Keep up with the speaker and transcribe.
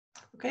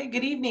Okay,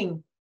 good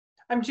evening.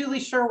 I'm Julie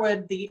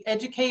Sherwood, the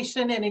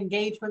Education and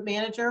Engagement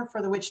Manager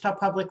for the Wichita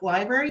Public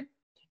Library,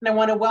 and I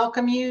want to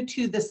welcome you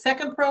to the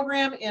second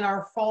program in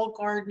our Fall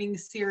Gardening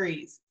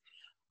series.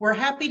 We're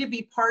happy to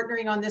be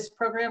partnering on this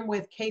program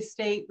with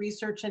K-State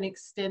Research and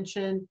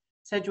Extension,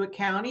 Sedgwick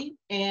County,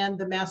 and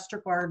the Master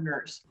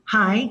Gardeners.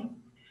 Hi,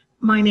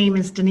 my name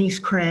is Dennice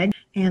Craig,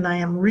 and I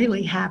am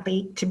really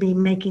happy to be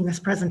making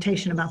this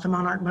presentation about the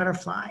monarch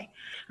butterfly.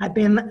 I've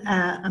been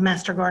a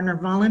Master Gardener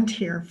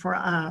volunteer for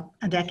a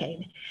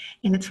decade,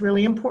 and it's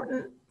really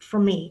important for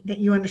me that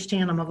you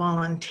understand I'm a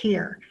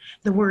volunteer.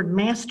 The word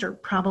master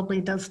probably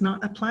does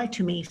not apply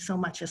to me so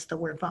much as the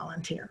word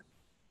volunteer.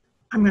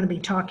 I'm going to be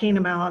talking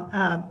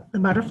about the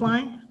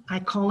butterfly. I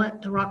call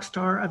it the rock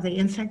star of the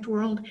insect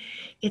world.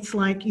 It's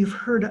like you've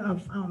heard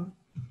of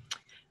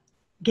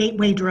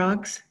gateway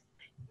drugs.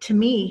 To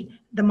me,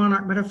 the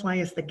monarch butterfly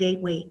is the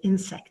gateway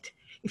insect.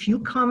 If you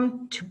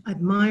come to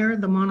admire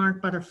the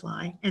monarch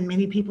butterfly, and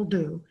many people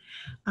do,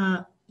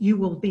 you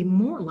will be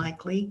more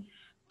likely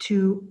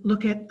to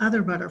look at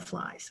other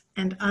butterflies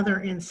and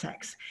other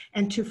insects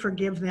and to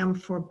forgive them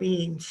for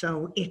being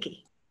so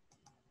icky.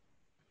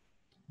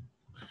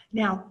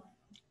 Now,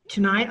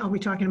 tonight I'll be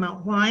talking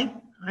about why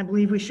I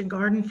believe we should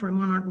garden for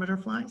monarch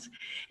butterflies,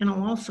 and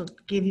I'll also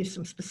give you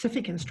some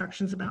specific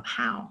instructions about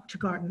how to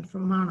garden for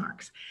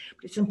monarchs.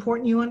 But it's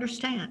important you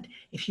understand,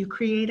 if you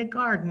create a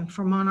garden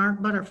for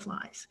monarch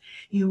butterflies,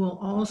 you will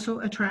also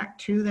attract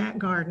to that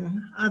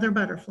garden other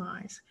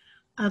butterflies,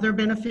 other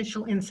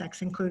beneficial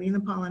insects, including the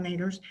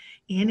pollinators,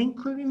 and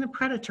including the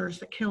predators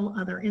that kill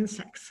other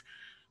insects.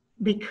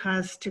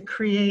 Because to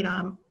create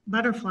a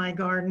butterfly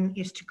garden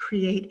is to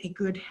create a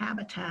good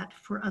habitat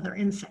for other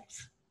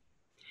insects.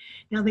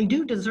 Now, they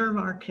do deserve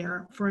our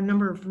care for a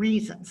number of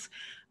reasons.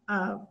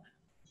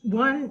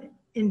 One,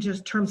 in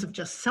just terms of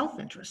just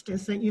self-interest,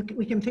 is that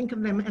we can think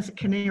of them as a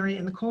canary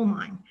in the coal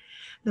mine.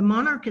 The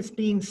monarch is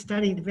being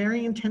studied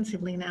very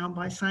intensively now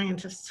by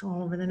scientists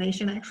all over the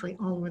nation, actually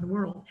all over the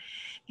world,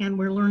 and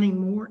we're learning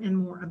more and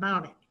more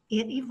about it.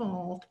 It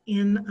evolved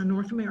in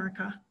North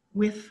America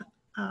with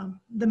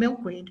the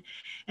milkweed,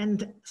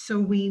 and so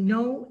we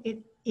know it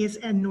is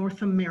a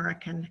North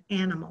American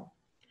animal.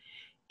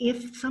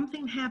 If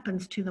something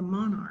happens to the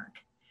monarch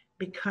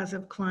because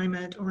of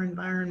climate or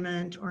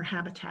environment or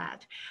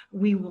habitat,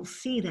 we will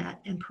see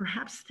that and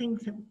perhaps think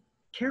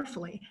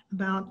carefully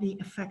about the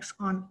effects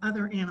on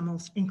other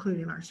animals,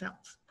 including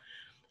ourselves.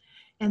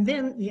 And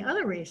then the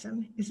other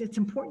reason is it's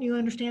important you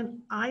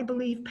understand, I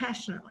believe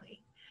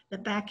passionately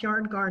that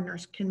backyard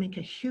gardeners can make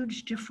a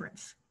huge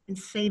difference in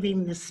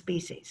saving this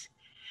species.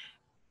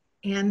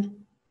 And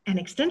an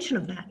extension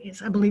of that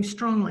is, I believe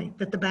strongly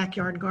that the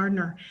backyard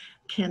gardener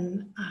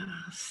can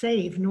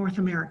save North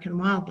American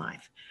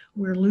wildlife.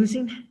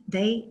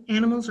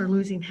 Animals are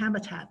losing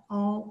habitat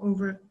all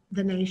over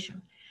the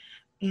nation,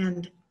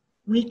 and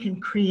we can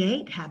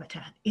create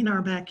habitat in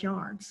our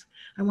backyards.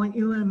 I want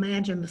you to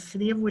imagine the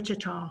city of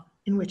Wichita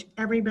in which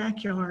every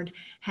backyard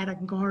had a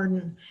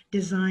garden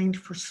designed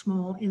for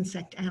small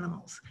insect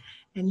animals.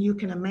 And you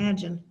can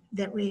imagine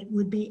that it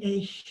would be a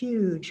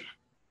huge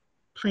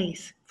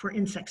place for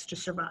insects to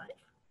survive.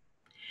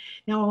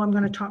 Now, I'm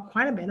going to talk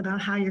quite a bit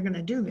about how you're going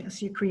to do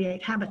this. You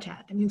create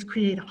habitat. That means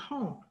create a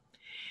home.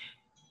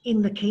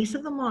 In the case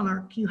of the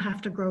monarch, you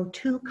have to grow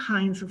two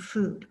kinds of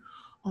food.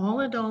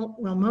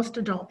 Most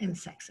adult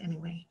insects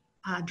anyway,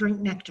 drink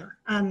nectar,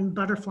 and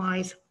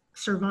butterflies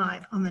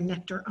survive on the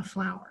nectar of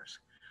flowers.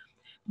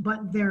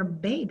 But their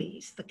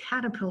babies, the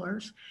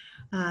caterpillars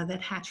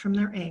that hatch from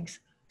their eggs,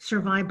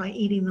 survive by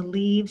eating the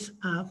leaves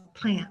of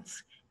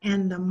plants.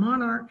 And the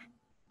monarch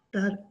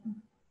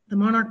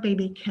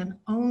baby can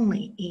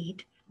only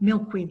eat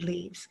milkweed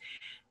leaves.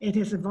 It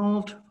has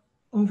evolved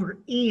over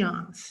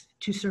eons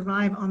to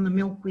survive on the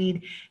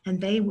milkweed, and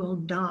they will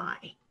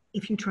die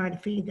if you try to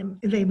feed them.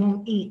 They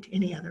won't eat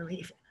any other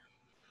leaf.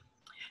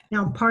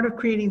 Now, part of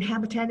creating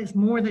habitat is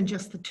more than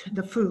just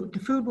the food. The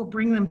food will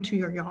bring them to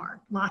your yard,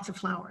 lots of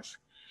flowers.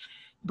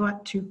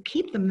 But to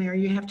keep them there,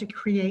 you have to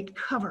create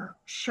cover,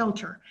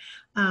 shelter.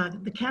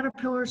 The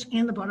caterpillars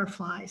and the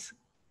butterflies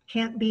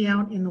can't be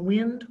out in the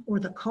wind or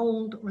the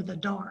cold or the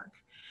dark.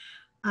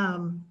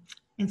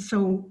 And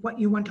so what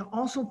you want to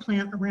also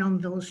plant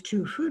around those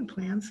two food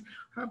plants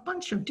are a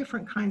bunch of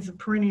different kinds of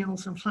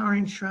perennials and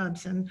flowering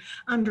shrubs and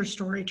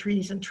understory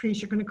trees and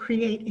trees. You're going to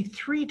create a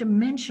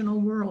three-dimensional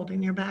world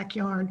in your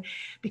backyard,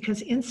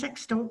 because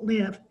insects don't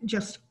live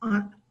just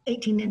on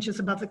 18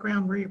 inches above the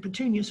ground where your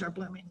petunias are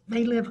blooming.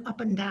 They live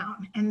up and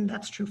down, and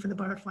that's true for the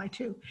butterfly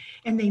too.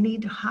 And they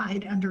need to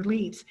hide under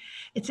leaves.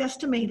 It's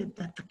estimated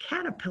that the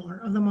caterpillar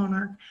of the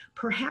monarch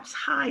perhaps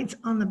hides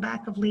on the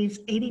back of leaves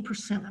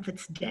 80% of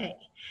its day,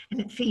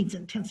 and it feeds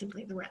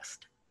intensively the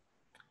rest.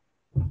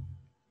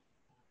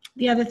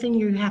 The other thing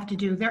you have to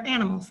do, they're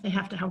animals, they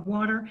have to have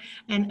water,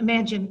 and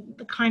imagine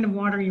the kind of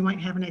water you might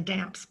have in a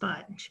damp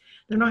sponge.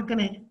 They're not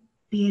going to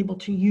be able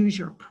to use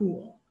your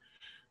pool.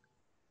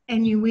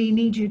 And we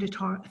need you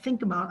to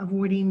think about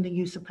avoiding the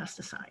use of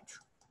pesticides.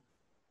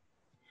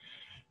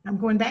 I'm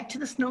going back to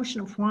this notion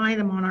of why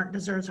the monarch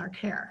deserves our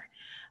care.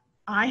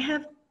 I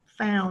have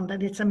found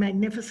that it's a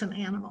magnificent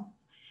animal.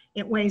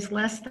 It weighs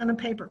less than a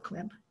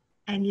paperclip,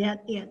 and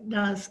yet it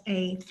does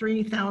a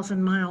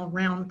 3,000-mile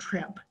round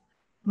trip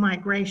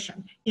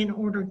migration in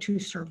order to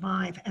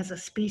survive as a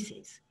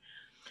species.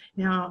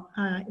 Now,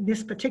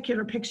 this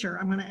particular picture,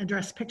 I'm going to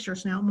address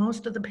pictures now.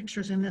 Most of the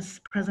pictures in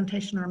this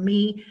presentation are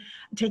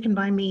taken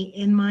by me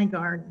in my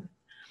garden,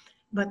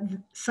 but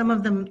some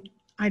of them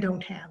I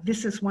don't have.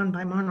 This is one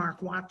by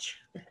Monarch Watch,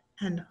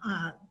 and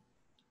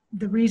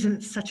the reason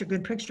it's such a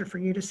good picture for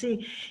you to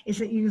see is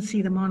that you can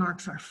see the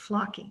monarchs are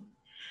flocking.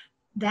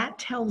 That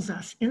tells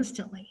us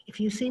instantly, if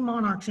you see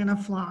monarchs in a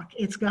flock,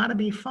 it's got to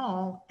be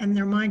fall and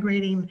they're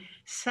migrating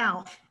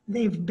south.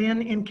 They've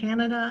been in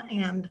Canada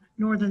and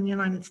northern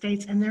United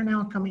States, and they're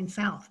now coming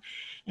south.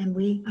 And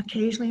we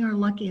occasionally are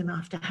lucky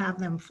enough to have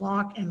them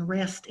flock and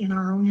rest in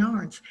our own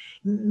yards,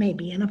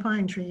 maybe in a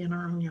pine tree in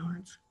our own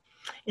yards.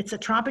 It's a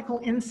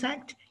tropical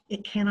insect.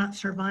 It cannot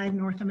survive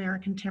North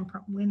American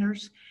temperate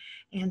winters.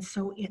 And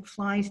so it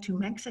flies to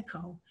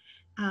Mexico,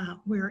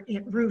 where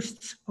it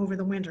roosts over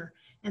the winter.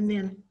 And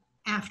then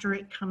after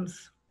it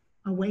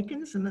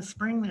awakens in the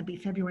spring, that'd be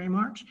February,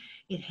 March,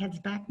 it heads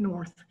back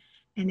north,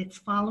 and it's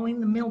following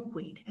the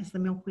milkweed as the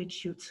milkweed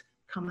shoots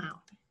come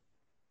out.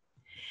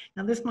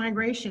 Now, this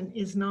migration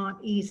is not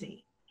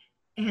easy,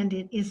 and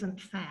it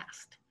isn't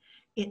fast.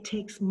 It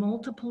takes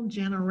multiple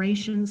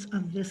generations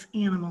of this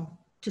animal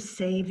to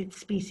save its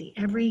species.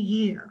 Every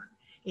year,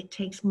 it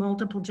takes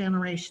multiple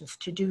generations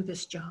to do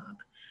this job.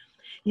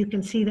 You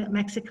can see that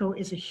Mexico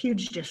is a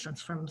huge distance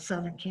from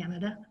southern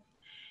Canada.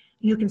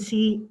 You can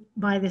see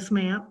by this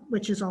map,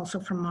 which is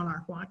also from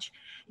Monarch Watch,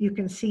 you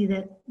can see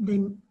that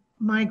the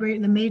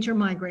major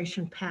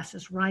migration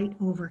passes right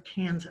over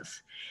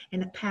Kansas.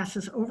 And it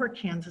passes over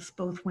Kansas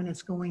both when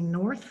it's going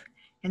north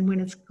and when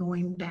it's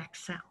going back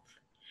south.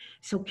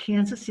 So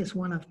Kansas is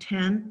one of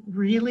 10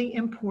 really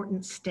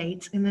important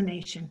states in the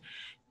nation,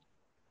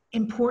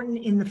 important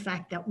in the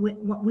fact that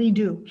what we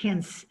do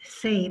can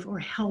save or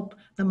help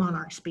the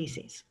monarch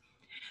species.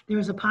 There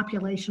is a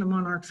population of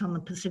monarchs on the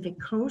Pacific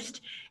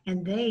coast,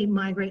 and they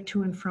migrate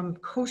to and from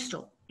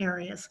coastal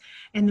areas.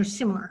 And they're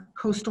similar,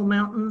 coastal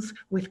mountains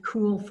with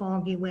cool,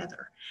 foggy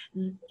weather.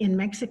 In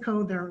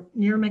Mexico, they're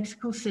near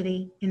Mexico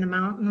City in the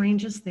mountain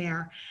ranges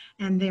there,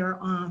 and they're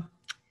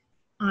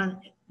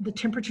the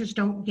temperatures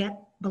don't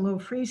get below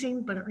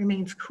freezing, but it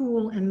remains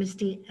cool and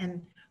misty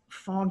and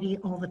foggy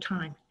all the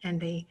time.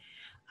 And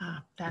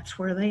that's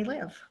where they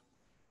live.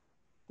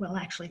 Well,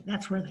 actually,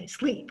 that's where they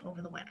sleep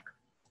over the winter.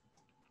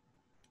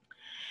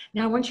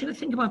 Now, I want you to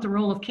think about the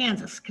role of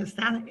Kansas, because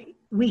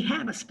we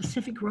have a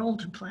specific role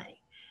to play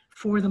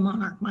for the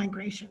monarch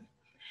migration.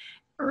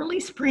 Early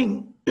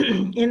spring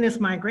in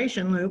this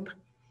migration loop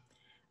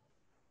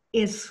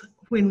is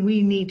when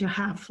we need to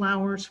have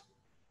flowers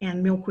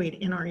and milkweed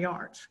in our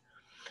yards.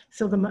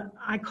 So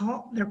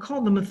they're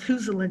called the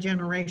Methuselah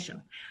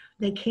generation.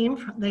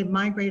 They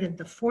migrated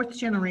the 4th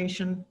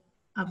generation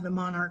of the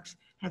monarchs,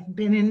 have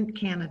been in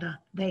Canada.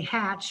 They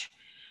hatch,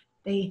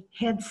 they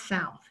head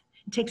south.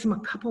 It takes them a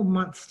couple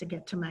months to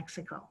get to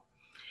Mexico.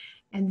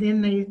 And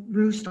then they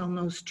roost on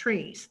those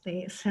trees. They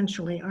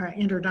essentially are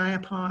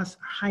interdiapause,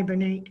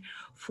 hibernate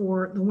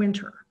for the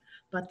winter.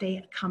 But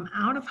they come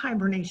out of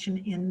hibernation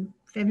in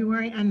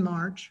February and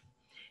March,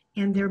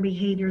 and their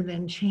behavior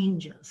then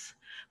changes.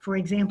 For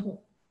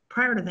example,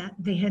 prior to that,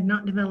 they had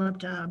not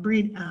developed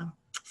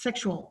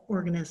sexual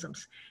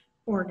organs,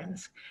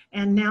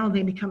 and now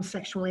they become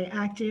sexually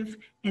active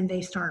and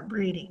they start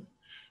breeding.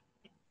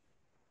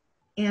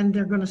 And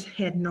they're going to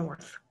head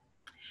north.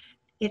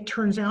 It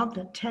turns out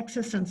that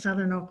Texas and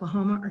southern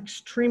Oklahoma are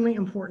extremely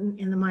important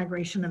in the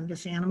migration of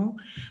this animal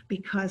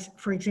because,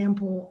 for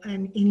example,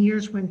 in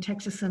years when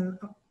Texas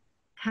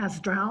has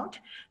drought,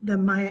 the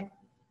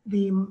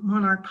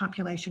monarch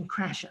population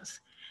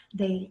crashes.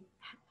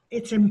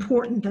 It's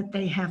important that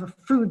they have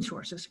food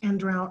sources, and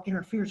drought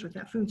interferes with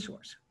that food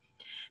source.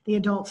 The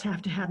adults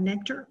have to have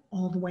nectar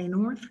all the way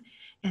north,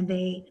 and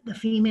the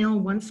female,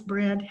 once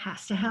bred,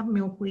 has to have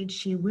milkweed.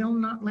 She will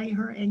not lay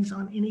her eggs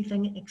on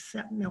anything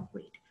except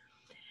milkweed.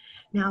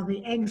 Now,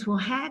 the eggs will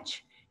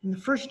hatch, and the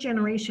first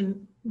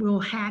generation will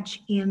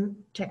hatch in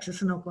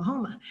Texas and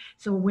Oklahoma.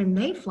 So when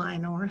they fly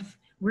north,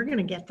 we're going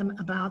to get them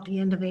about the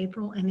end of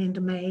April and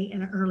into May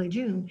and early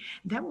June.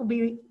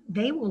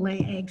 They will lay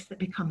eggs that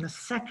become the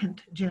 2nd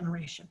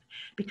generation,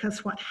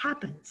 because what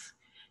happens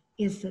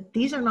is that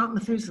these are not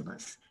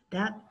Methuselahs.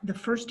 The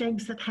first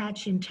eggs that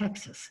hatch in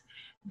Texas,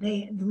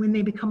 when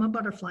they become a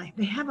butterfly,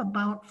 they have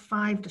about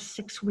 5 to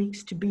 6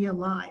 weeks to be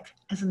alive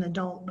as an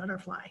adult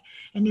butterfly.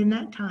 And in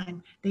that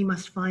time, they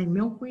must find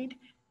milkweed,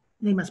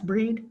 they must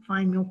breed,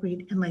 find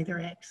milkweed, and lay their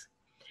eggs.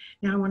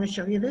 Now I want to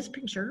show you this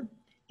picture.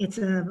 It's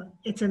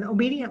an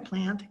obedient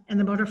plant, and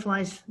the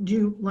butterflies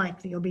do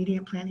like the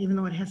obedient plant, even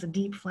though it has a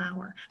deep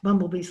flower.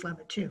 Bumblebees love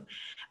it too.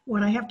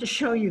 What I have to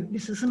show you,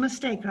 this is a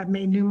mistake I've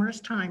made numerous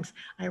times.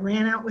 I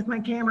ran out with my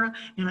camera,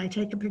 and I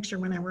take a picture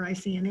whenever I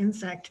see an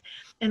insect,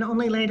 and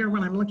only later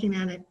when I'm looking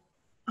at it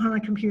on a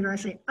computer, I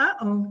say,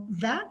 uh-oh,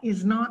 that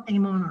is not a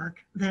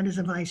monarch, that is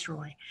a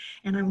viceroy.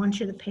 And I want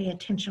you to pay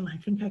attention. I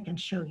think I can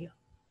show you.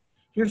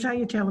 Here's how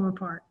you tell them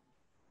apart.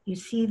 You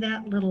see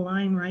that little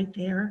line right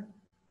there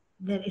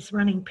that is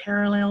running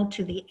parallel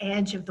to the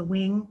edge of the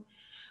wing?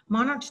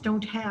 Monarchs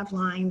don't have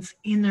lines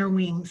in their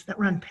wings that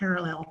run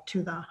parallel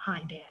to the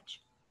hind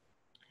edge.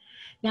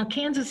 Now,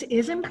 Kansas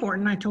is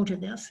important, I told you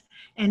this,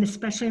 and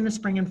especially in the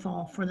spring and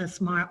fall for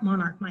this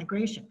monarch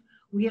migration.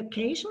 We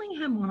occasionally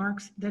have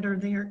monarchs that are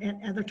there at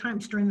other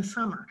times during the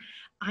summer.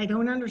 I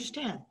don't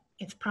understand.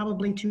 It's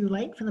probably too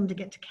late for them to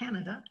get to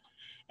Canada.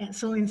 And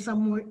so in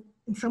some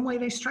way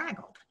they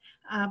straggled,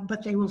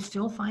 but they will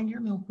still find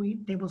your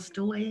milkweed, they will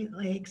still lay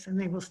eggs, and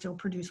they will still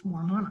produce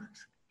more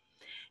monarchs.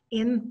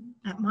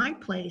 At my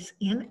place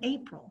in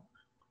April,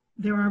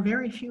 there are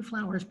very few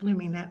flowers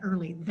blooming that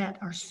early that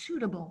are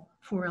suitable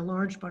for a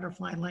large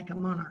butterfly like a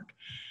monarch.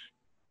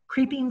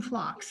 Creeping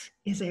phlox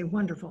is a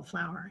wonderful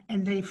flower,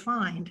 and they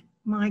find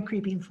my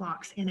creeping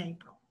phlox in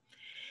April.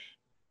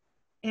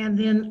 And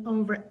then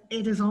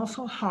it is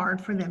also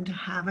hard for them to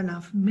have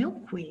enough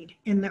milkweed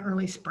in the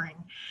early spring.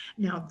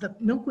 Now, the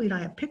milkweed I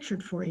have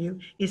pictured for you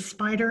is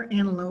spider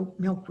antelope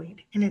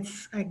milkweed, and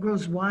it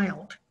grows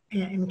wild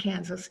in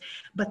Kansas,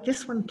 but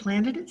this one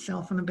planted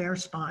itself in a bare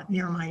spot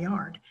near my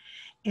yard,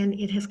 and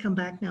it has come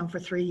back now for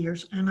 3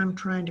 years, and I'm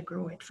trying to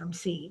grow it from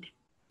seed.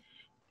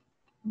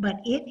 But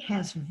it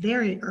has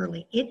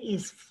it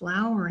is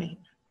flowering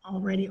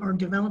already or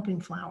developing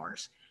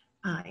flowers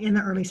in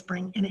the early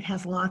spring, and it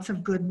has lots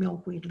of good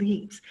milkweed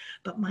leaves.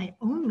 But my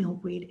own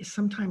milkweed is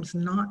sometimes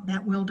not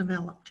that well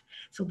developed.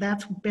 So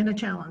that's been a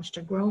challenge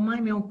to grow my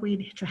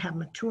milkweed, to have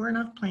mature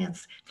enough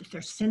plants that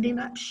they're sending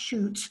up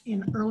shoots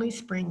in early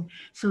spring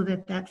so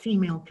that that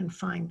female can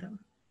find them.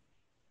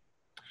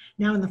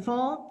 Now in the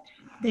fall,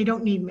 they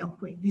don't need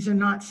milkweed. These are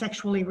not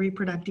sexually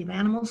reproductive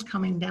animals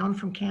coming down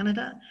from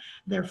Canada.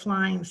 They're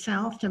flying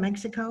south to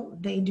Mexico.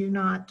 They do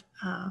not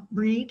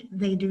breed.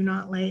 They do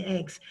not lay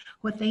eggs.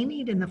 What they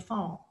need in the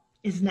fall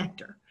is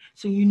nectar.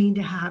 So you need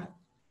to have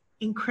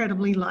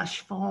incredibly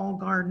lush fall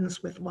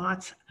gardens with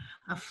lots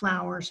of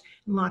flowers,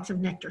 lots of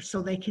nectar,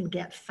 so they can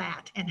get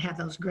fat and have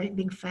those great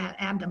big fat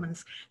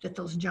abdomens that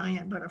those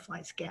giant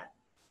butterflies get.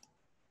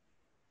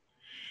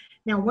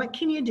 Now, what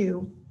can you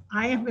do?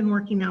 I have been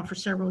working now for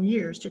several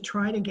years to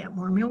try to get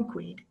more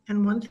milkweed.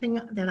 And one thing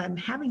that I'm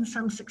having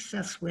some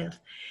success with,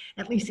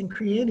 at least in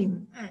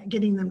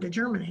getting them to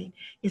germinate,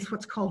 is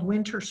what's called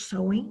winter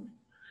sowing.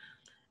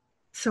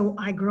 So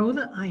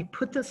I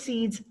put the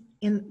seeds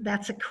in,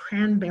 that's a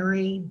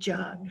cranberry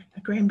jug,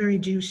 a cranberry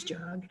juice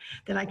jug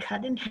that I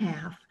cut in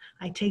half.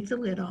 I take the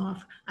lid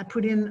off. I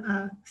put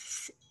in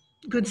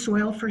good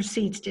soil for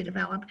seeds to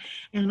develop,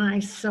 and I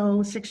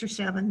sow 6 or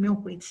 7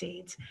 milkweed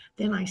seeds.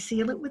 Then I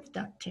seal it with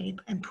duct tape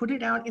and put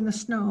it out in the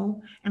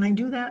snow, and I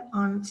do that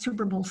on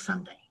Super Bowl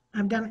Sunday.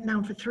 I've done it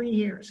now for 3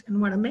 years,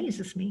 and what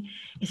amazes me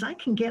is I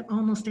can get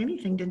almost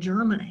anything to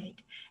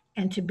germinate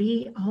and to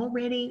be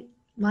already,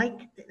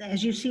 like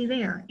as you see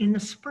there, in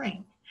the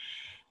spring.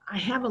 I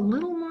have a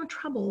little more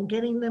trouble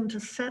getting them to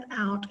set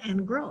out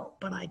and grow,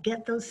 but I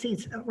get those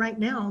seeds. Right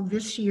now,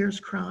 this year's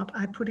crop,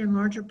 I put in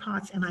larger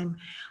pots, and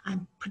I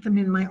put them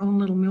in my own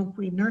little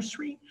milkweed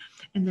nursery,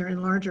 and they're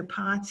in larger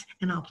pots,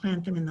 and I'll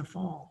plant them in the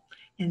fall,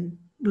 and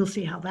we'll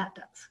see how that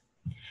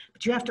does.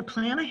 But you have to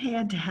plan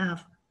ahead to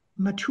have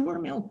mature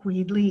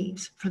milkweed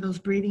leaves for those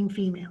breeding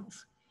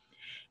females,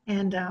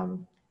 and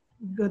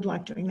good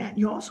luck doing that.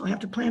 You also have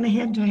to plan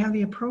ahead to have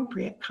the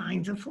appropriate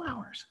kinds of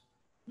flowers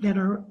that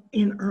are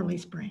in early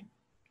spring.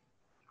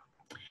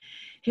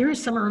 Here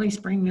is some early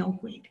spring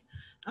milkweed.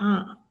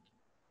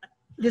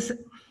 This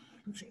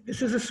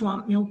is a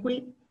swamp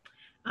milkweed.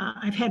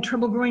 I've had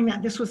trouble growing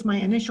that. This was my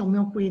initial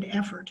milkweed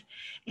effort,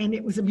 and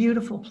it was a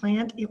beautiful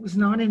plant. It was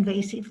not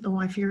invasive, though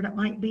I feared it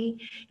might be.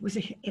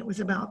 It was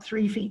about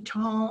 3 feet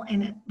tall,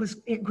 and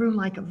it grew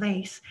like a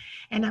vase.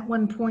 And at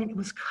one point, it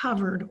was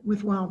covered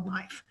with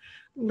wildlife,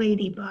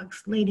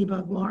 ladybugs,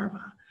 ladybug larvae,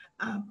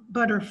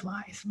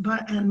 butterflies,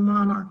 and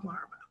monarch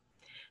larvae.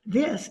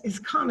 This is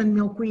common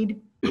milkweed.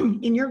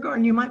 In your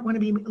garden, you might want to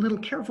be a little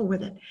careful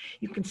with it.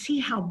 You can see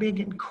how big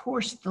and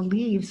coarse the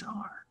leaves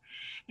are,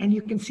 and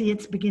you can see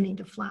it's beginning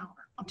to flower.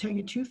 I'll tell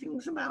you 2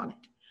 things about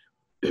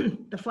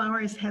it. The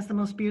flower has the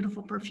most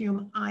beautiful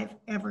perfume I've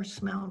ever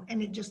smelled,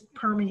 and it just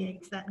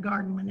permeates that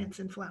garden when it's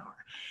in flower.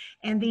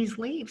 And these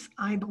leaves,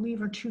 I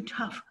believe, are too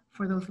tough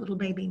for those little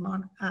baby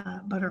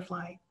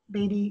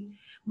baby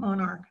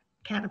monarch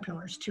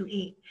caterpillars to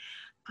eat.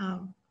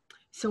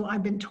 So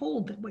I've been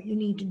told that what you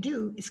need to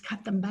do is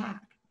cut them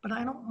back, but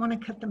I don't want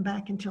to cut them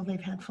back until they've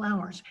had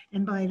flowers.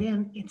 And by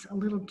then it's a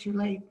little too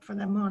late for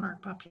the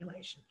monarch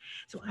population.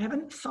 So I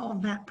haven't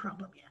solved that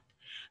problem yet,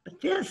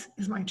 but this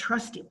is my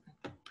trusty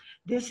one.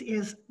 This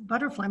is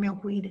butterfly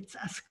milkweed. It's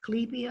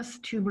Asclepias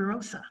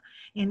tuberosa,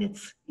 and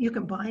you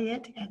can buy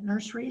it at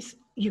nurseries.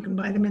 You can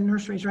buy them in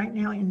nurseries right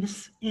now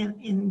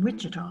in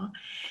Wichita.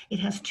 It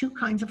has 2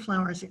 kinds of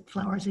flowers. It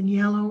flowers in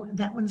yellow.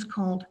 That one's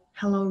called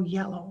Hello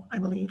Yellow, I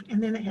believe.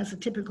 And then it has a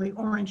typically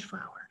orange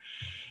flower.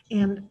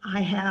 And I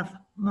have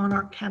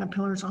monarch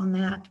caterpillars on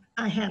that.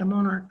 I had a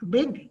monarch,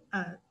 big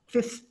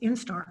 5th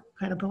instar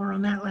caterpillar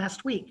on that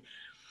last week.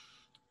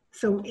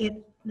 So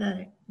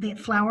It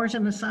flowers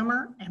in the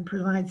summer and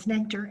provides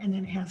nectar, and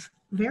then it has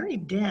very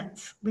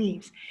dense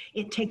leaves.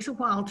 It takes a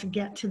while to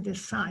get to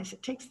this size.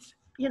 It takes,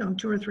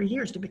 2 or 3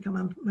 years to become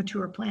a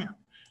mature plant.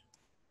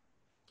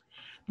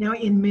 Now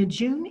in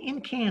mid-June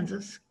in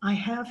Kansas, I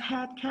have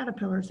had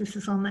caterpillars. This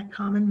is on that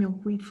common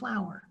milkweed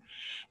flower.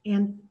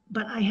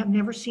 But I have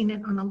never seen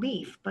it on a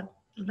leaf. But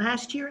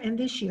last year and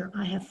this year,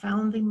 I have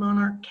found the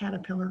monarch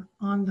caterpillar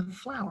on the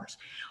flowers.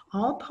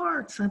 All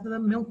parts of the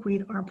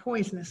milkweed are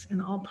poisonous,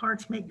 and all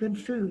parts make good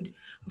food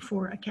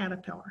for a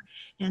caterpillar.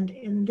 And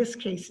in this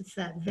case, it's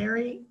that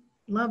very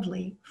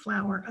lovely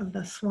flower of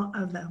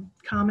the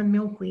common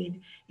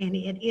milkweed, and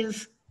it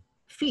is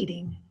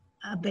feeding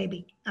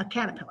a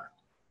caterpillar.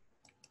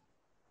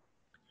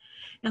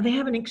 Now they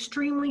have an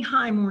extremely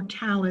high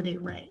mortality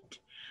rate.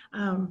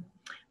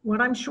 What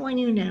I'm showing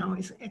you now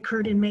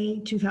occurred in May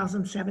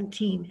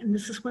 2017, and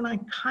this is when I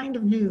kind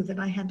of knew that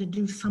I had to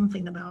do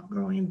something about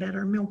growing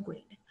better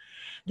milkweed.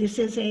 This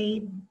is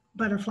a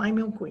butterfly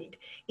milkweed.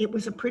 It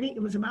was a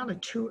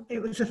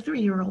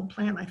 3-year-old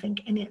plant, I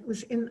think, and it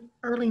was in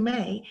early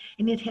May,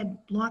 and it had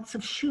lots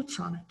of shoots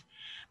on it.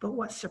 But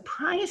what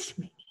surprised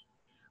me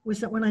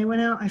was that when I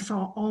went out, I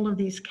saw all of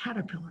these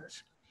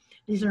caterpillars.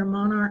 These are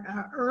Monarch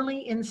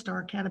early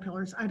instar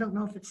caterpillars. I don't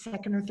know if it's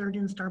second or third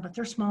instar, but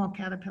they're small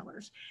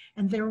caterpillars.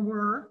 And there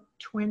were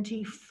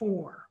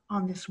 24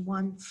 on this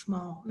one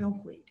small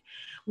milkweed.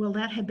 Well,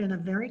 that had been a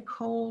very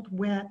cold,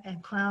 wet,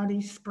 and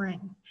cloudy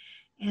spring.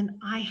 And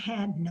I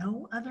had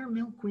no other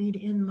milkweed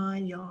in my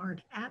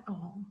yard at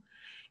all.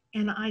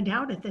 And I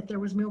doubted that there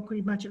was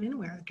milkweed much of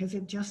anywhere because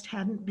it just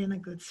hadn't been a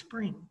good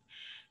spring.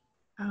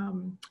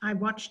 I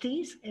watched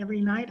these every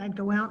night. I'd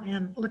go out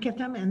and look at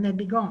them and they'd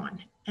be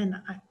gone.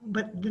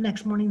 But the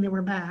next morning they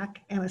were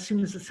back as soon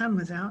as the sun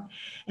was out.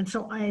 And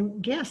so I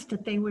guessed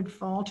that they would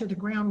fall to the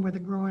ground where the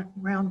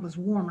ground was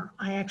warmer.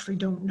 I actually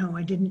don't know.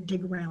 I didn't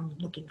dig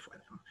around looking for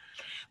them.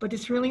 But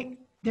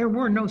there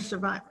were no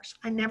survivors.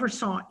 I never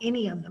saw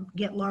any of them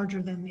get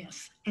larger than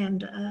this.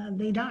 And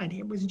they died.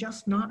 It was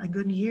just not a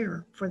good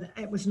year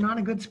it was not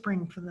a good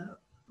spring for the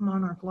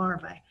monarch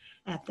larvae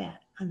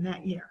in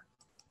that year.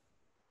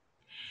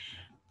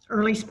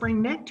 Early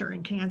spring nectar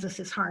in Kansas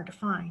is hard to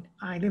find.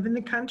 I live in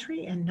the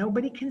country and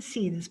nobody can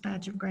see this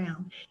patch of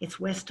ground. It's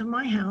west of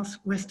my house,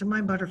 west of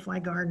my butterfly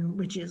garden,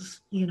 which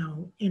is,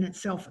 in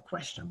itself a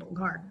questionable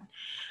garden.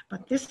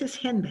 But this is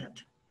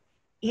henbit.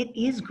 It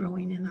is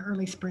growing in the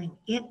early spring.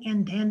 It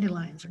and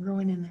dandelions are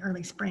growing in the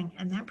early spring,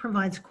 and that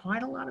provides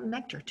quite a lot of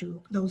nectar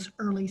to those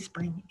early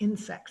spring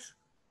insects.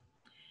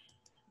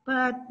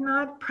 But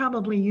not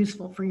probably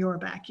useful for your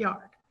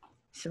backyard.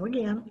 So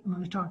again, I'm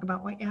going to talk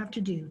about what you have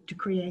to do to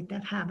create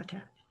that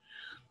habitat.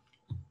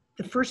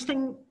 The first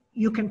thing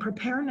you can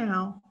prepare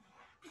now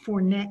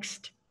for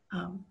next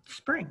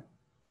spring.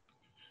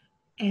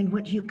 And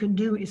what you can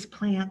do is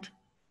plant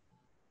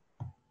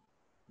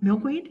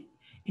milkweed,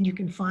 and you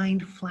can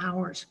find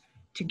flowers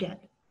to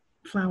get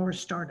flowers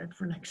started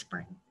for next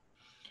spring.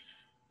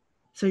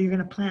 So you're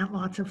going to plant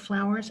lots of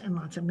flowers and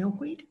lots of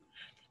milkweed.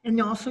 And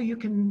also you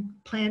can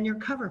plan your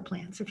cover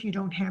plants. If you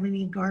don't have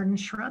any garden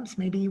shrubs,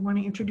 maybe you want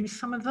to introduce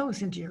some of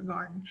those into your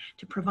garden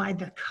to provide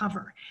the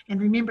cover. And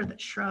remember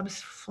that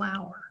shrubs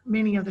flower.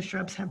 Many of the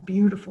shrubs have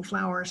beautiful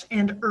flowers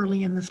and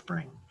early in the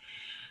spring.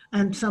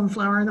 And some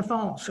flower in the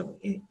fall. So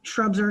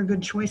shrubs are a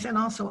good choice, and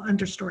also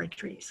understory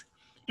trees.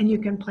 And you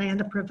can plan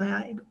to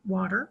provide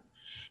water,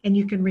 and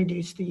you can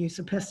reduce the use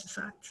of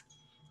pesticides.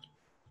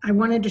 I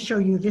wanted to show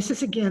you, this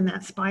is again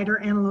that spider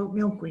antelope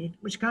milkweed,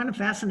 which kind of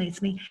fascinates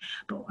me,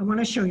 but I want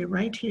to show you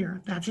right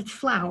here. That's its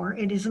flower.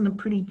 It isn't a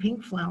pretty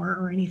pink flower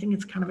or anything.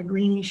 It's kind of a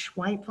greenish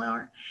white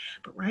flower,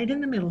 but right in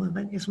the middle of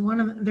it is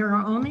there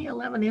are only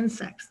 11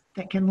 insects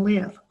that can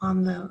live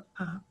on the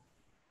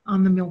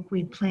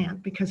milkweed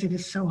plant because it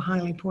is so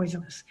highly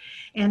poisonous.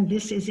 And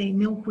this is a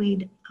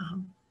milkweed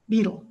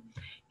beetle,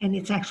 and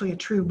it's actually a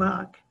true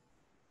bug.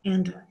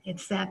 And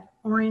it's that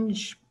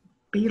orange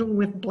beetle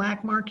with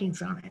black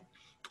markings on it.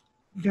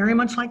 Very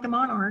much like the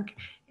monarch,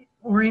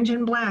 orange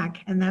and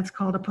black, and that's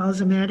called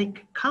aposematic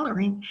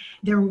coloring.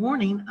 They're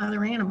warning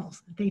other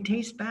animals that they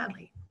taste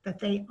badly, that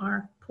they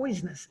are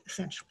poisonous,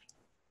 essentially.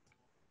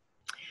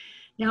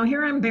 Now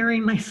here I'm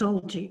bearing my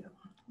soul to you,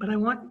 but I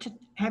want to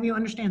have you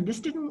understand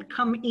this didn't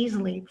come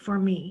easily for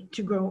me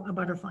to grow a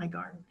butterfly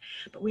garden,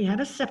 but we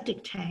had a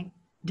septic tank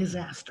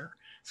disaster.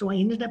 So I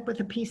ended up with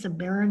a piece of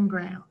barren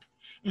ground,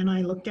 and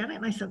I looked at it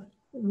and I said,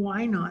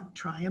 why not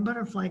try a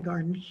butterfly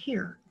garden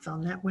here? It's on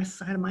that west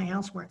side of my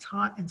house where it's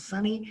hot and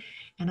sunny,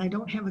 and I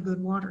don't have a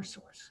good water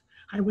source.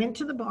 I went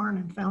to the barn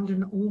and found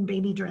an old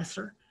baby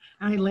dresser.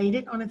 I laid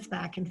it on its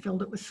back and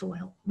filled it with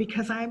soil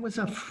because I was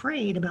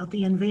afraid about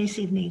the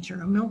invasive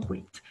nature of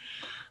milkweeds.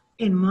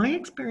 In my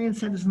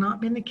experience, that has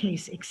not been the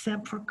case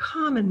except for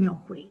common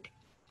milkweed.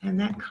 And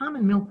that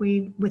common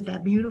milkweed with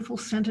that beautiful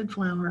scented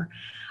flower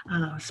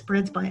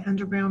spreads by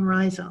underground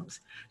rhizomes.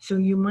 So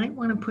you might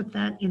want to put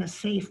that in a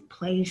safe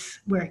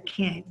place where it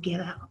can't get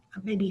out,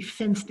 maybe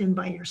fenced in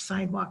by your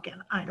sidewalk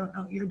and, I don't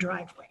know, your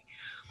driveway.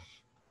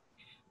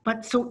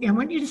 But so I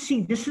want you to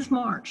see, this is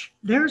March.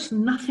 There's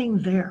nothing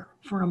there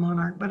for a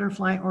monarch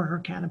butterfly or her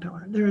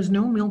caterpillar. There is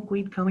no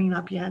milkweed coming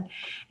up yet,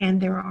 and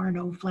there are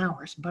no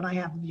flowers. But I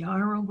have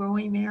yarrow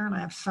growing there, and I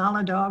have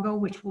solidago,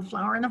 which will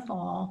flower in the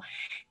fall.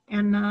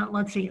 And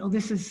let's see, oh,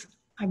 this is,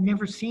 I've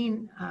never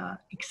seen,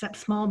 except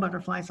small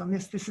butterflies on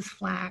this. This is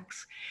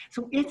flax.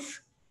 So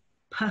it's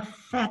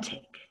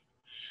pathetic.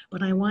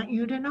 But I want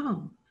you to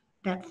know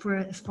that for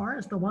as far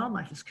as the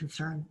wildlife is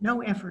concerned,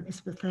 no effort is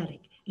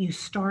pathetic. You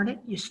start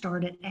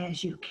it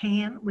as you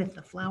can with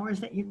the flowers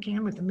that you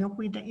can, with the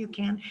milkweed that you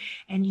can,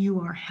 and you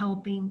are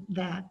helping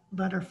that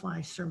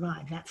butterfly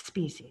survive, that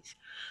species.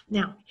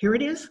 Now, here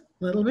it is,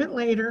 a little bit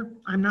later.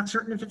 I'm not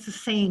certain if it's the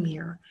same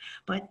year,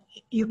 but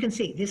you can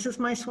see this is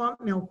my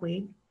swamp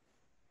milkweed,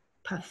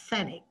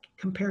 pathetic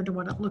compared to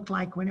what it looked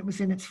like when it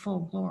was in its full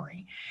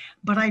glory.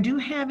 But I do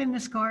have in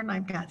this garden,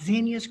 I've got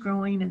zinnias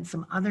growing and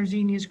some other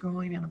zinnias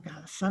growing, and I've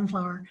got a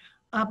sunflower,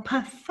 a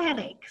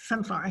pathetic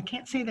sunflower. I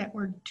can't say that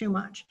word too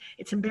much.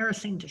 It's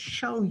embarrassing to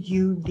show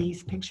you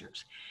these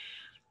pictures.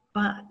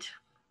 But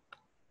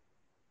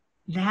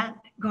that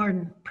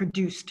garden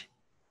produced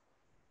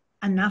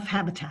enough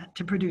habitat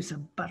to produce a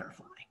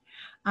butterfly.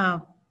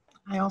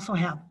 I also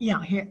have,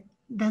 yeah, here,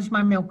 that's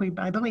my milkweed,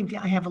 but I believe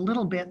I have a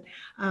little bit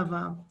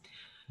of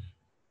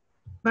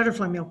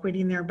butterfly milkweed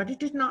in there, but it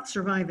did not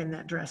survive in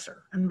that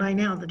dresser. And by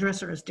now the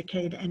dresser is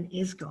decayed and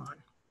is gone.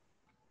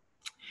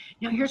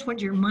 Now here's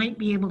what you might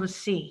be able to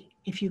see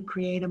if you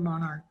create a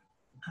monarch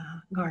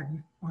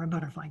garden or a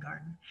butterfly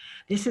garden.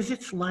 This is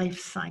its life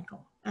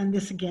cycle. And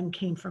this again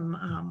came from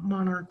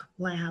Monarch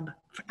Lab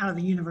out of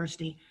the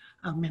University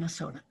of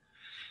Minnesota.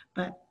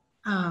 But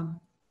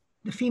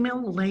the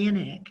female will lay an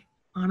egg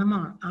on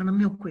a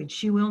milkweed.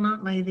 She will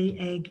not lay the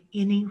egg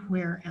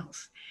anywhere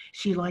else.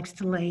 She likes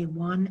to lay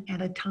one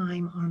at a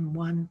time on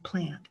one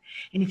plant.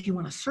 And if you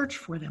want to search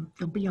for them,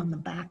 they'll be on the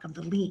back of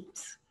the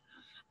leaves.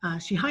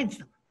 She hides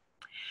them.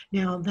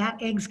 Now that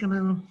egg's going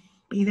to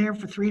be there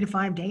for 3 to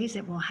 5 days.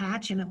 It will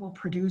hatch and it will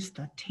produce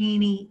the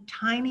teeny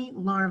tiny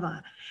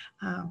larva.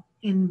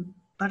 In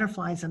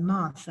butterflies and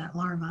moths, that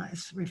larva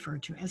is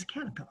referred to as a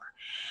caterpillar.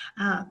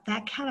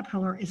 That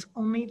caterpillar is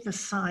only the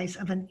size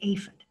of an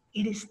aphid.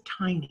 It is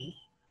tiny.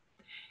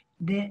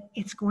 That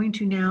it's going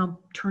to now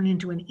turn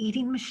into an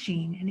eating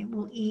machine, and it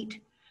will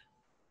eat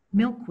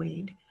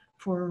milkweed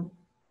for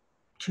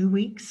 2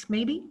 weeks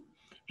maybe,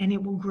 and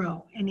it will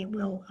grow, and it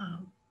will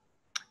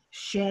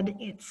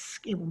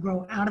it will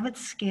grow out of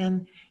its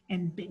skin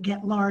and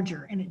get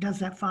larger, and it does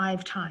that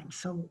 5 times.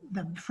 So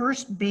the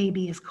first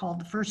baby is called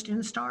the first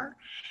instar,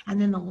 and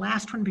then the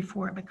last one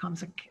before it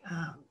becomes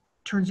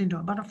turns into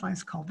a butterfly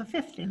is called the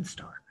 5th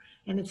instar,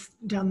 and it's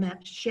done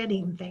that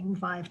shedding thing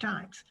 5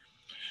 times.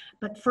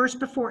 But first,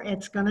 before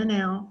it's gonna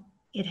now,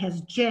 it has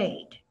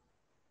jade.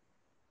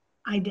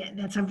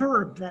 That's a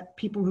verb that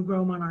people who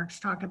grow monarchs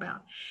talk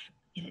about.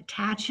 It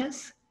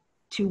attaches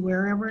to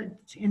wherever it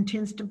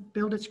intends to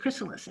build its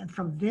chrysalis. And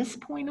from this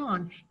point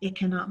on, it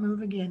cannot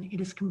move again. It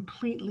is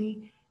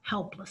completely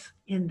helpless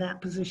in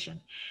that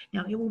position.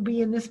 Now it will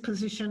be in this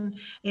position.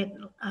 It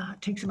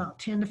takes about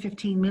 10 to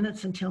 15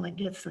 minutes until it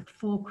gets the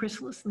full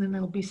chrysalis, and then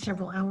it'll be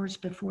several hours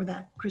before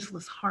that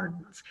chrysalis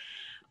hardens.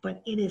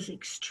 But it is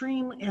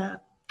extreme.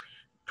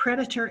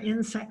 Predator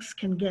insects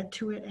can get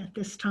to it at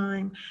this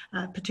time,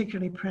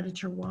 particularly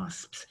predator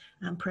wasps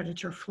and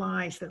predator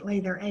flies that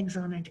lay their eggs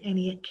on it, and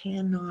it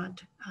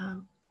cannot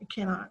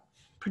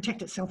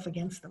protect itself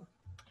against them.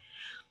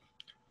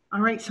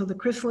 All right, so the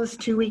chrysalis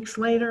 2 weeks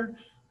later,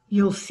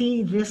 you'll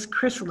see this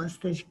chrysalis,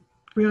 this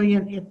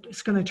brilliant,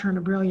 it's going to turn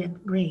a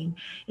brilliant green.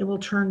 It will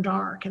turn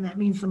dark, and that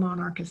means the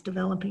monarch is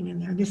developing in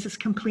there. This is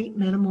complete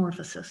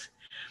metamorphosis.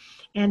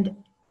 And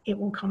it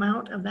will come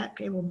out of that,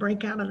 it will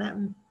break out of that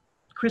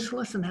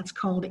chrysalis, and that's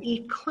called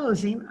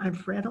eclosing.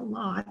 I've read a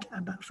lot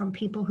about from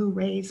people who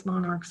raise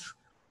monarchs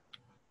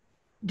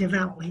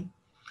devoutly.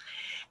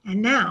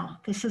 And now,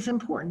 this is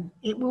important,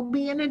 it will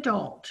be an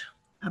adult,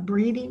 a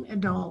breeding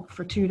adult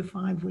for 2 to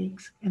 5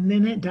 weeks, and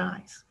then it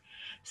dies.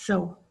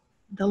 So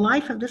the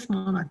life of this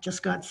monarch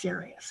just got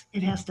serious.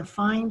 It has to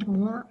find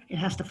more, it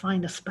has to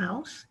find a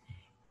spouse,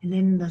 and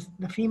then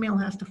the female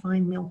has to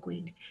find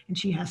milkweed, and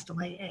she has to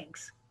lay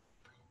eggs.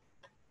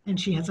 And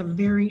she has a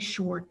very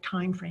short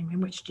time frame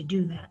in which to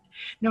do that.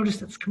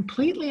 Notice it's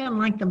completely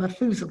unlike the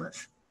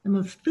Methuselahs. The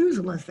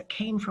Methuselahs that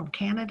came from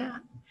Canada,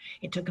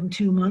 it took them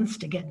 2 months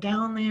to get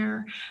down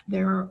there.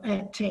 They're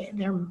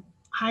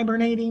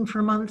hibernating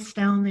for months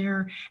down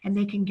there, and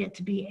they can get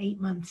to be 8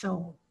 months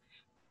old.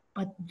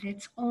 But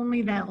it's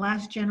only that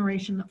last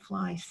generation that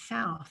flies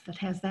south that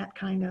has that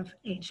kind of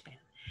age span.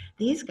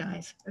 These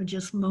guys are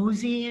just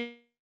moseying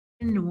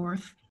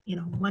north,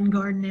 one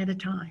garden at a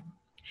time.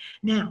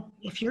 Now,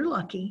 if you're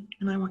lucky,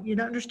 and I want you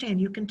to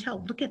understand, you can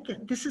tell, look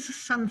at this is a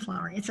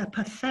sunflower. It's a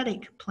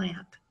pathetic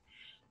plant,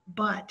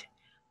 but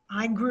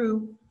I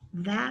grew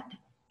that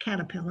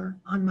caterpillar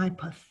on my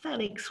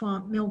pathetic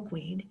swamp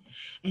milkweed,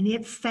 and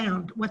it's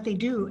found, what they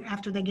do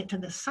after they get to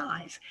this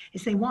size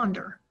is they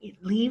wander.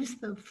 It leaves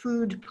the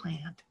food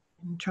plant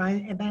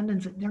and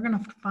abandons it, they're going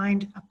to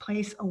find a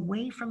place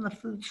away from the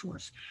food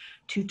source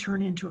to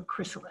turn into a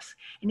chrysalis.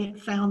 And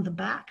it found the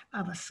back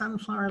of a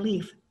sunflower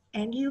leaf.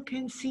 And you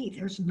can see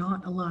there's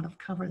not a lot of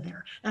cover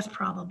there. That's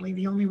probably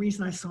the only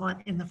reason I saw it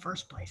in the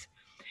first place.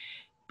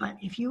 But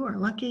if you are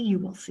lucky, you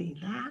will see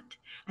that.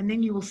 And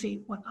then you will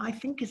see what I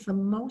think is the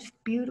most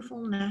beautiful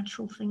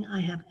natural thing I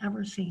have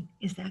ever seen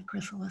is that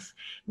chrysalis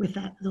with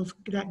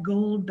that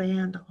gold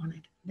band on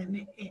it.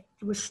 Then it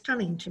was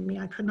stunning to me.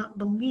 I could not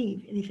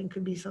believe anything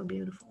could be so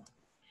beautiful.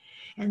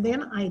 And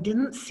then I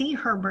didn't see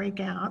her break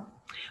out,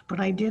 but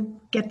I did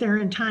get there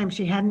in time.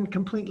 She hadn't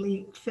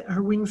completely,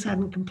 her wings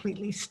hadn't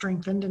completely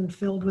strengthened and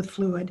filled with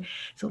fluid.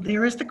 So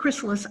there is the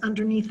chrysalis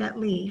underneath that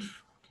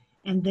leaf.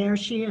 And there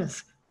she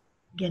is,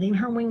 getting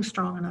her wings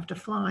strong enough to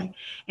fly.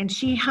 And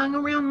she hung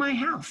around my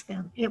house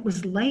then. It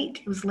was late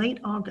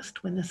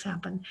August when this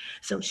happened.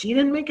 So she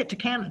didn't make it to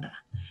Canada.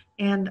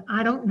 And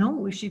I don't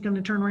know if she's going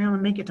to turn around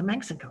and make it to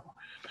Mexico.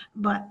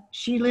 But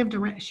she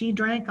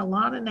drank a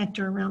lot of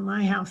nectar around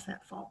my house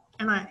that fall.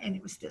 And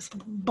it was this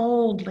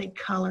boldly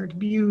colored,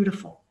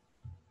 beautiful,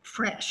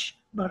 fresh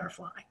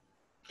butterfly.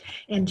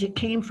 And it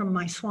came from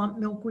my swamp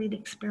milkweed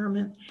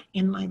experiment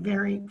in my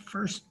very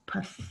first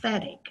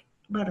pathetic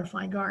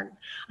butterfly garden.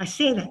 I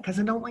say that because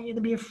I don't want you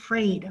to be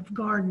afraid of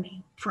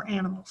gardening for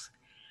animals.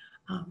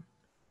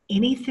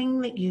 Anything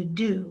that you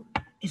do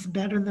is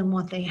better than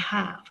what they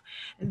have.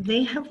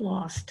 They have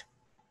lost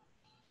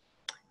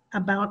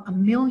about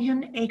 1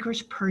 million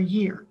acres per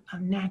year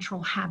of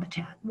natural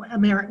habitat,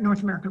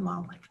 North American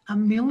wildlife.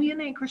 1 million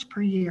acres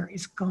per year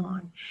is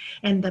gone.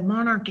 And the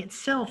monarch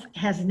itself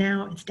has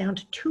now, it's down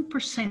to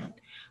 2%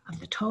 of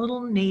the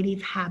total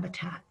native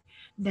habitat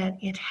that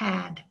it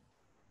had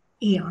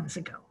eons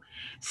ago.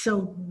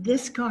 So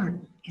this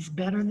garden is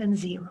better than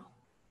zero.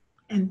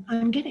 And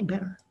I'm getting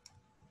better.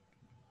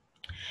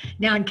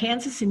 Now in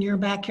Kansas, in your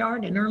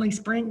backyard, in early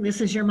spring, this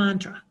is your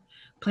mantra.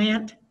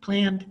 Plant,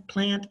 plant,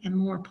 plant, and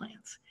more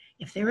plants.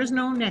 If there is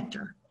no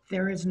nectar,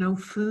 there is no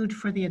food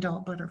for the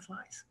adult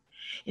butterflies.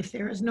 If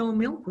there is no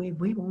milkweed,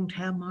 we won't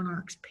have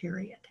monarchs,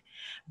 period.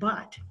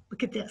 But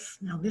look at this.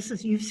 Now this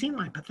is, you've seen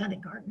my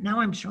pathetic garden. Now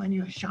I'm showing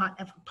you a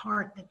shot of a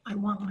part that I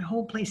want my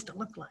whole place to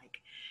look like.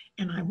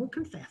 And I will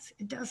confess,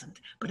 it doesn't.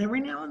 But every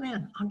now and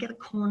then, I'll get a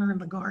corner of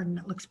the garden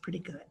that looks pretty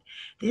good.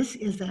 This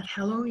is that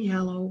hello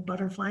yellow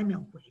butterfly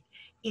milkweed.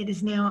 It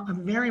is now a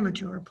very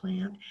mature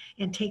plant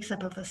and takes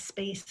up of a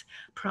space,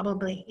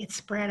 probably it's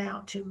spread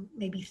out to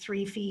maybe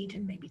 3 feet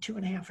and maybe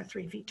 2.5 or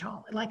 3 feet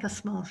tall, like a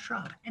small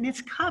shrub. And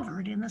it's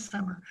covered in the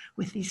summer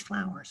with these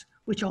flowers,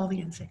 which all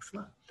the insects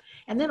love.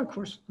 And then, of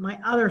course, my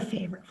other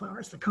favorite flower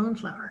is the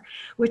coneflower,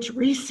 which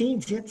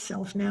reseeds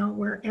itself now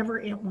wherever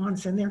it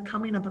wants. And they're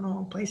coming up in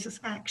all places.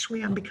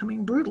 Actually, I'm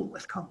becoming brutal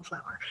with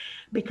coneflower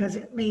because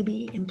it may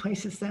be in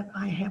places that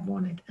I have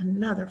wanted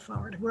another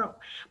flower to grow.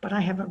 But I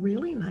have a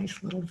really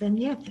nice little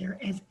vignette there.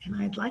 And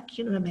I'd like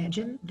you to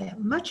imagine that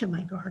much of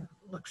my garden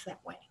looks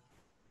that way.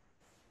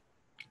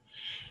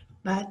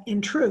 But in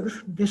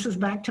truth, this is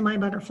back to my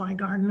butterfly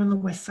garden on the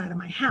west side of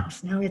my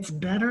house. Now it's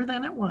better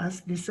than it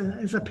was. This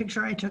is a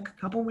picture I took a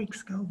couple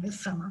weeks ago this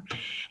summer.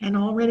 And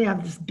already I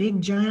have this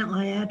big giant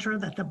liatra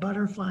that the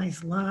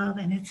butterflies love,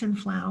 and it's in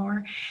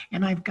flower.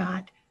 And I've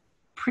got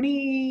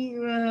pretty,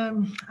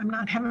 I'm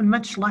not having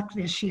much luck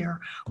this year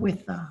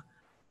with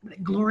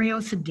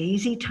Gloriosa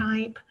daisy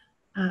type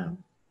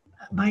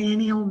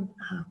biennial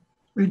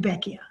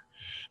rudbeckia.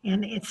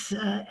 And it's,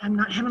 I'm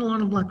not having a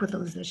lot of luck with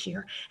those this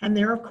year. And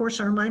there, of course,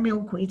 are my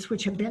milkweeds,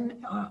 which have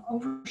been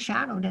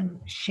overshadowed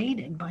and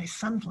shaded by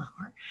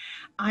sunflower.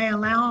 I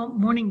allow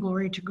morning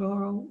glory to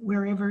go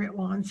wherever it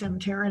wants and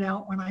tear it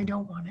out when I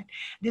don't want it.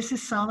 This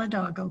is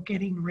Solidago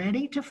getting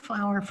ready to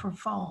flower for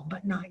fall,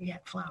 but not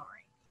yet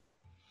flowering.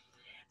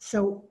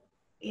 So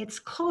it's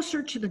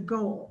closer to the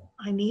goal.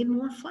 I need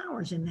more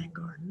flowers in that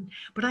garden,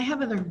 but I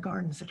have other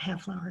gardens that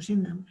have flowers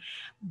in them.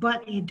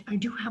 But I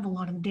do have a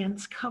lot of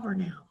dense cover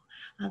now.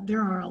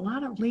 There are a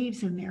lot of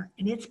leaves in there,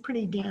 and it's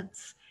pretty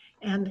dense.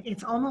 And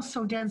it's almost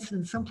so dense that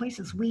in some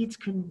places weeds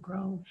couldn't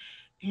grow.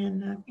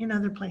 And in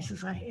other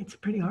places, it's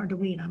pretty hard to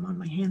weed. I'm on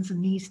my hands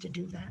and knees to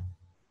do that.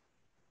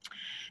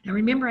 Now,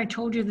 remember, I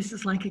told you this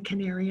is like a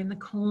canary in the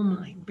coal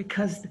mine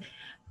because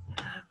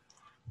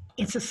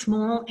it's a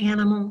small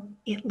animal.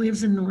 It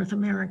lives in North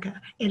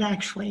America. It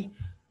actually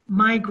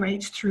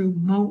migrates through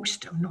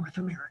most of North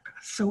America.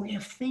 So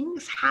if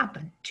things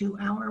happen to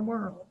our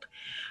world,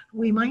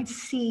 we might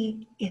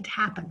see it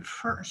happen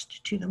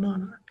first to the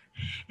monarch.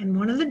 And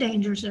one of the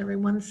dangers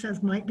everyone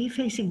says might be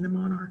facing the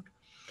monarch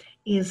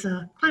is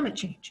climate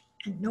change.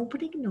 And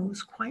nobody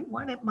knows quite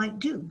what it might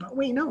do, but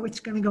we know it's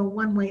going to go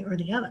one way or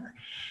the other.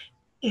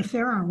 If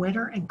there are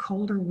wetter and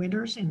colder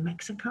winters in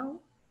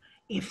Mexico,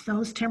 if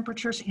those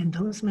temperatures in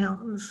those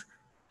mountains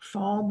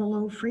fall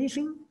below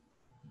freezing,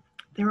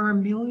 there are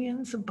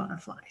millions of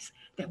butterflies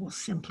that will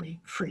simply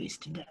freeze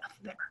to death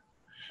there.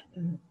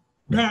 And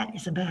that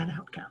is a bad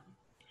outcome.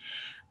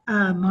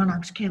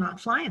 Monarchs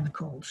cannot fly in the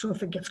cold. So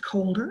if it gets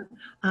colder,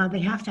 they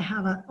have to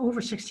have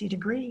over 60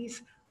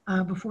 degrees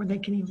before they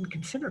can even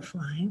consider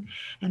flying.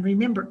 And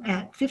remember,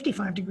 at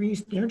 55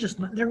 degrees, they're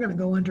going to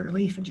go under a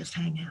leaf and just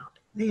hang out.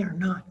 They are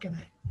not going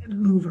to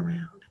move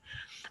around.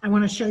 I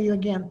want to show you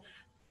again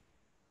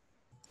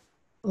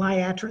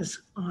liatras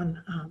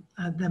on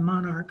the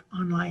monarch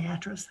on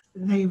liatras.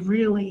 They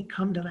really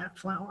come to that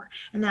flower.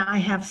 And now I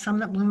have some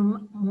that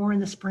bloom more in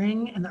the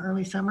spring and the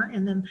early summer,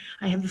 and then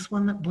I have this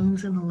one that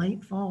blooms in the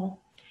late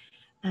fall,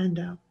 and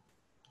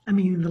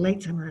the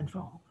late summer and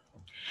fall.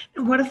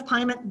 And what if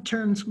climate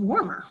turns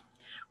warmer?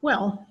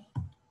 Well,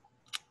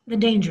 the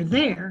danger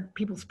there,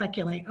 people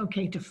speculate,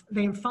 okay,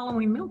 they're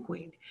following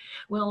milkweed.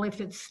 Well,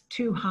 if it's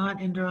too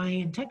hot and dry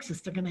in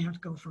Texas, they're going to have to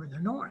go further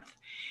north.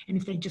 And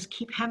if they just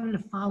keep having to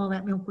follow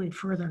that milkweed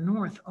further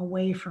north,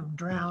 away from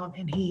drought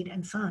and heat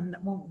and sun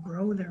that won't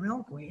grow their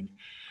milkweed,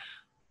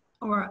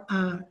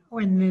 and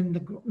then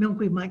the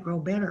milkweed might grow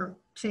better,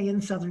 say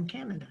in southern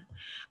Canada.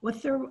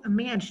 What they're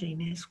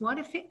imagining is, what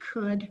if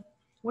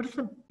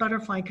the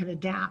butterfly could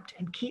adapt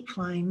and keep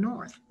flying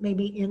north,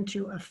 maybe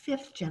into a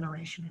 5th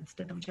generation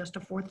instead of just a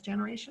 4th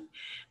generation?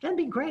 That'd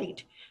be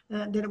great,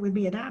 that it would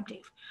be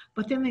adaptive.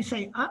 But then they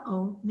say,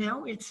 uh-oh,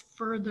 now it's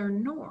further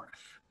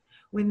north.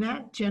 When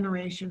that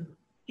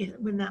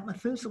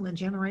Methuselah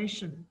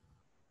generation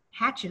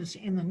hatches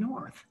in the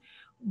north,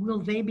 will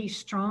they be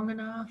strong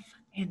enough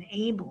and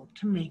able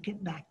to make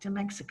it back to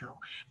Mexico?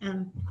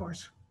 And of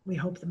course, we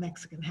hope the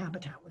Mexican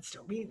habitat would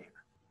still be there.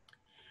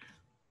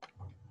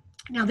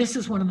 Now, this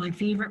is one of my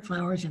favorite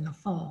flowers in the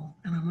fall,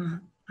 and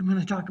I'm going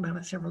to talk about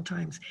it several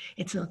times.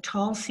 It's a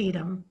tall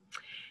sedum,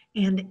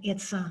 and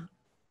it's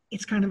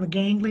kind of a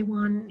gangly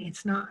one.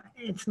 It's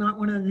not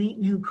one of the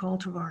new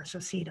cultivars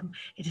of sedum.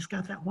 It has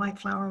got that white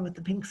flower with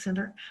the pink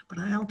center, but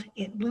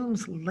it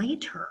blooms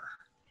later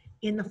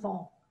in the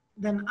fall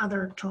than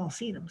other tall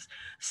sedums.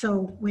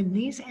 So when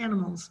these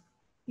animals,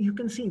 you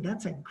can see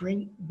that's a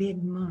great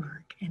big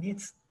monarch, and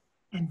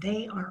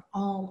they are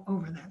all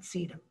over that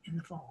sedum in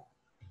the fall,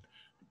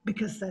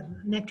 because the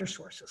nectar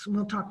sources. And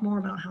we'll talk more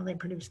about how they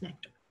produce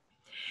nectar.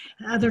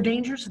 Other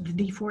dangers, the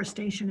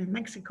deforestation in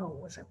Mexico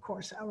was, of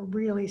course, a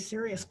really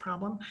serious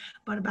problem.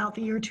 But by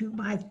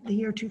the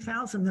year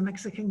 2000, the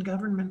Mexican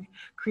government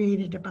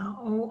created about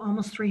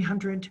almost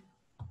 300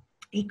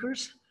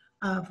 acres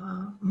of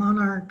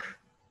monarch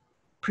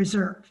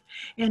preserve.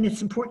 And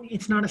it's important,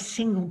 it's not a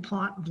single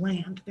plot of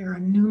land. There are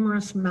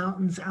numerous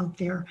mountains out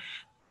there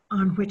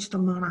on which the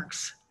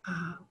monarchs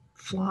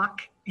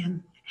flock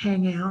and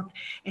hang out.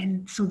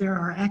 And so there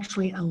are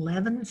actually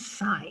 11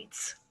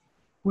 sites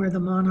where the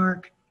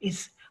monarch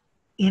is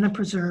in a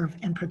preserve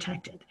and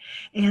protected.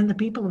 And the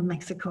people of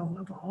Mexico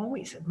have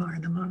always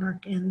admired the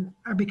monarch and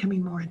are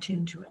becoming more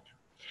attuned to it.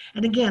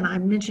 And again, I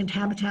mentioned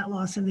habitat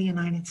loss in the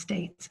United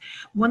States.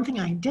 One thing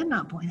I did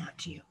not point out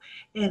to you,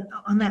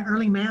 on that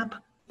early map,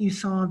 you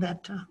saw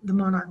that the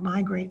monarch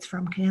migrates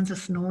from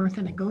Kansas north,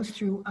 and it goes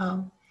through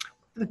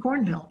the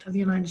Corn Belt of the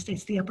United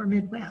States, the upper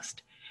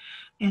Midwest.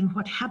 And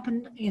what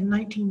happened in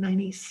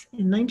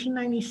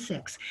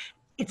 1996,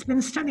 it's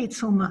been studied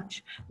so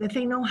much that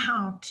they know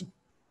how to,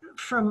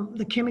 from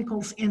the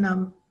chemicals in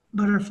a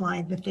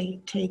butterfly that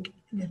they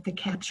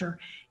capture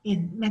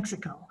in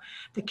Mexico,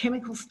 the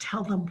chemicals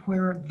tell them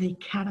where the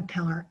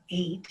caterpillar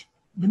ate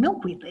the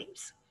milkweed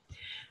leaves.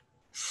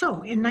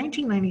 So in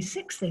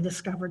 1996, they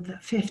discovered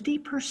that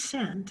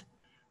 50%,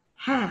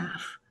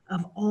 half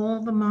of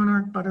all the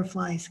monarch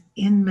butterflies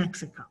in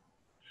Mexico,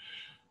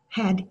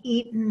 had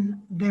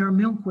eaten their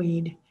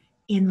milkweed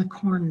in the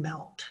Corn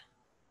Belt.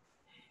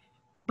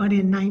 But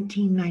in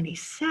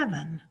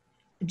 1997,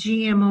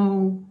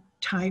 GMO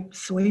type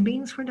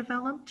soybeans were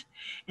developed,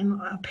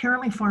 and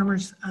apparently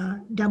farmers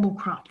double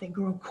crop. They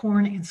grow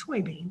corn and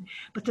soybean,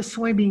 but the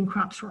soybean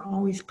crops were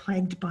always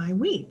plagued by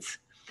weeds.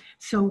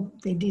 So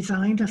they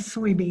designed a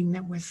soybean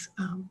that was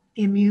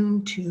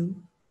immune to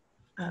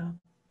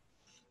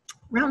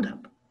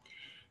Roundup.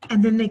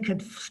 And then they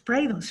could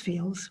spray those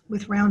fields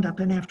with Roundup,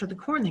 and after the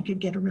corn, they could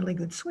get a really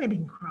good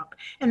soybean crop.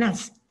 And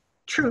that's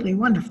truly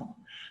wonderful.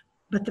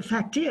 But the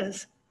fact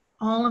is,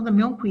 all of the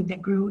milkweed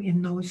that grew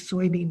in those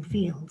soybean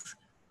fields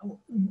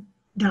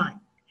died.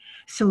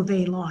 So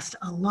they lost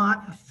a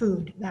lot of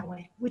food that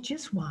way, which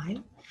is why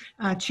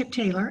Chip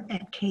Taylor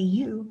at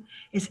KU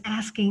is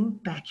asking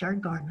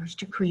backyard gardeners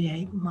to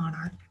create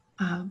monarch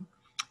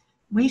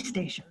way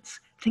stations.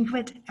 Think of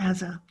it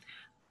as a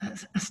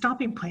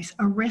stopping place,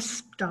 a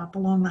rest stop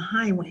along the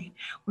highway,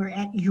 where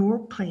at your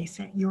place,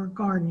 at your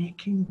garden, it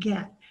can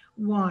get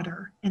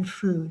water and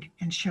food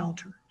and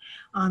shelter.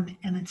 And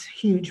it's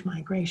huge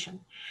migration,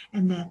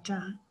 and that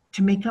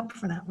to make up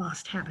for that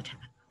lost habitat.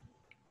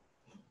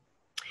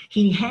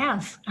 He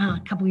has,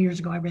 a couple of years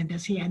ago I read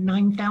this, he had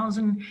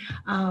 9,000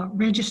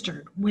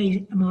 registered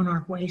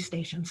monarch way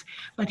stations,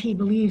 but he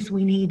believes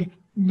we need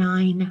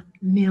 9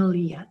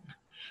 million.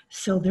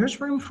 So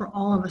there's room for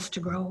all of us to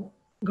grow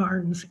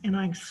gardens, and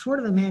I sort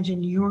of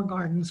imagine your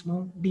gardens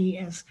won't be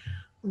as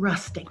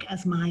rustic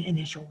as my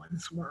initial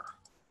ones were.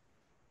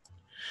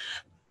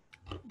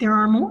 There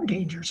are more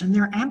dangers, and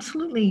they're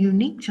absolutely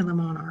unique to the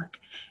monarch.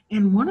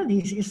 And one of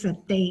these is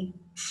that they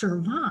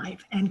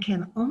survive and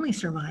can only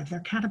survive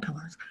their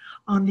caterpillars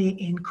on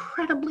the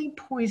incredibly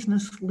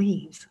poisonous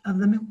leaves of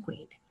the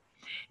milkweed.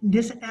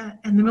 This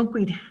and the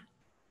milkweed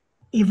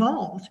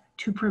evolved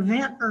to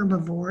prevent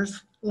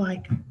herbivores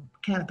like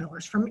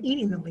caterpillars from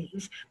eating the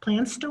leaves.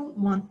 Plants don't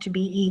want to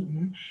be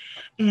eaten,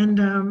 and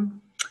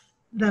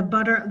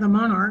the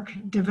monarch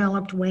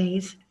developed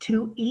ways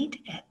to eat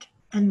it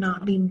and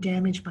not being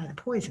damaged by the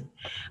poison.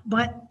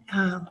 But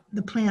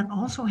the plant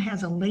also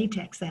has a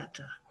latex, that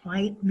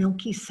white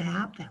milky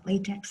sap, that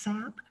latex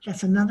sap.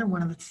 That's another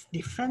one of its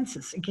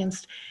defenses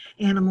against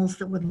animals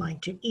that would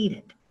like to eat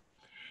it.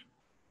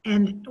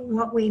 And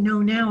what we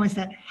know now is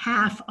that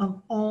half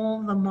of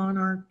all the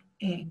monarch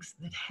eggs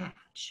that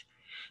hatch,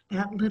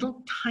 that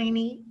little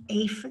tiny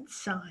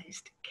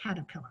aphid-sized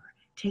caterpillar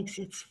takes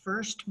its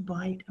first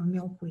bite of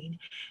milkweed,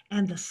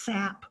 and the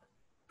sap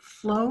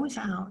flows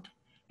out,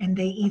 and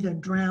they either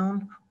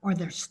drown or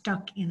they're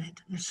stuck in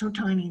it. They're so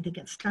tiny, they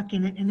get stuck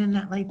in it, and then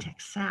that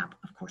latex sap,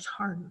 of course,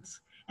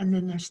 hardens, and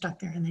then they're stuck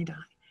there and they die.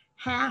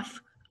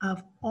 Half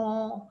of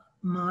all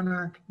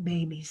monarch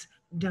babies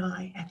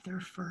die at their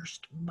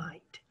first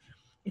bite.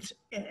 It's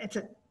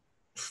a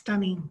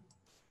stunning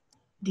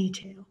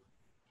detail.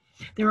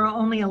 There are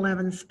only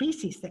 11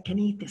 species that can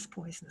eat this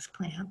poisonous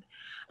plant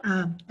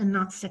and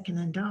not sicken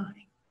and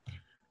die.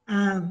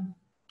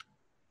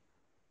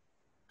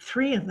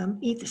 3 of them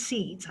eat the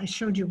seeds. I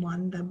showed you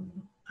one,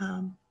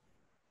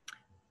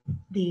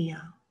 the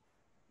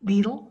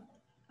beetle,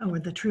 or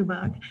the true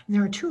bug. And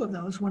there are 2 of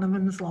those. One of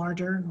them is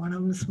larger and one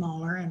of them is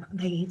smaller, and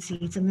they eat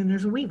seeds. And then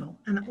there's a weevil,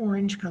 an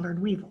orange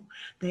colored weevil.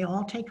 They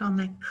all take on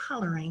that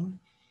coloring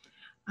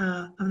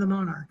of the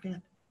monarch,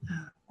 that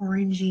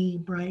orangey,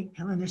 bright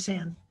color. And they're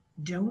saying,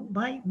 don't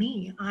bite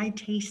me, I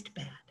taste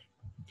bad.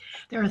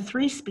 There are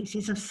 3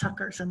 species of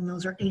suckers, and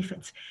those are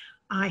aphids.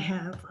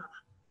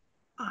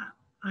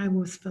 I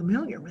was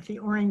familiar with the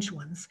orange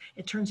ones.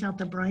 It turns out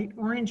the bright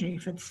orange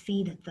aphids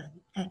feed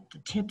at the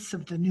tips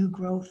of the new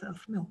growth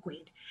of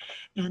milkweed.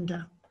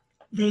 And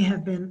they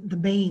have been the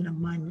bane of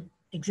my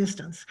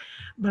existence.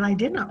 But I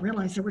did not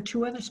realize there were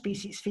 2 other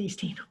species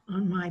feasting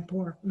on my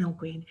poor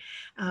milkweed.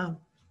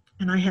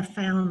 And I have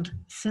found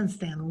since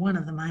then one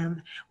of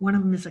them. One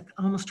of them is an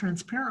almost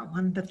transparent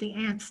one that the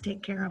ants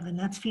take care of, and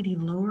that's feeding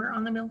lower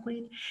on the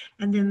milkweed.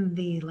 And then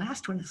the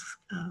last one is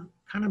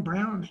kind of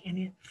brown, and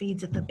it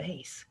feeds at the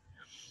base.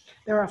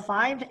 There are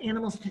 5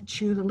 animals that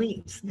chew the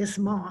leaves. This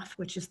moth,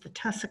 which is the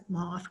tussock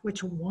moth,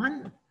 which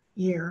one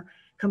year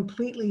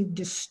completely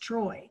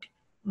destroyed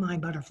my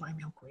butterfly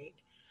milkweed.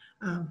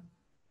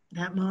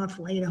 That moth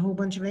laid a whole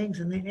bunch of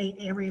eggs and it ate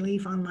every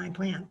leaf on my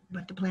plant,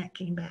 but the plant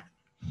came back.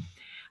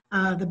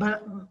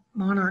 The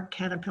monarch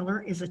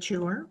caterpillar is a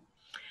chewer.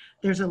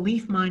 There's a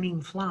leaf mining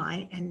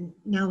fly, and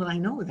now that I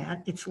know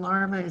that, its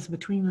larva is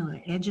between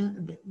the edges,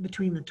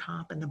 between the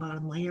top and the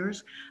bottom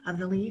layers of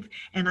the leaf,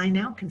 and I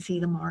now can see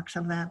the marks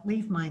of that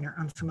leaf miner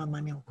on some of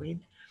my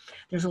milkweed.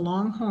 There's a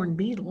longhorn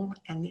beetle,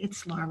 and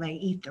its larvae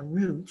eat the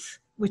roots,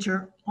 which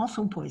are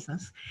also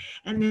poisonous.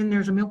 And then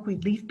there's a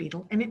milkweed leaf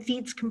beetle, and it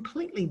feeds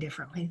completely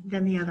differently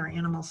than the other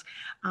animals.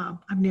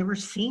 I've never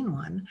seen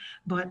one,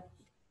 but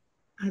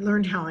I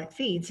learned how it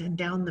feeds, and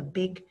down the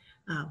big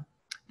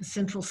the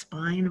central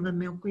spine of a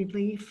milkweed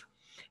leaf,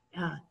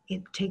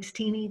 it takes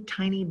teeny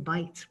tiny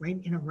bites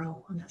right in a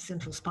row on that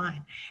central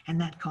spine,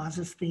 and that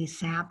causes the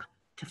sap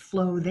to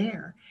flow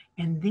there,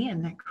 and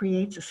then that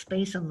creates a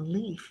space on the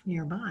leaf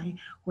nearby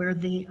where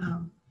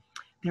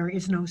there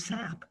is no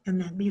sap, and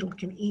that beetle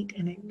can eat,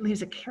 and it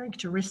leaves a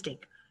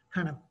characteristic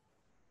kind of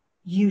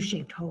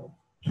U-shaped hole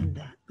in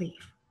that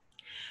leaf.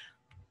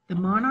 The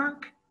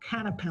monarch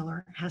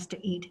caterpillar has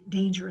to eat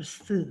dangerous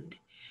food,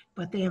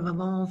 but they have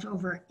evolved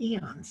over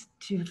eons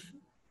to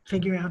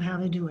figure out how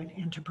to do it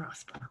and to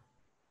prosper.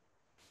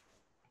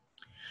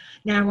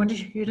 Now I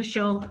wanted you to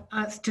show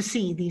us to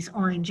see these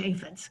orange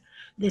aphids.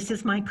 This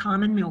is my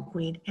common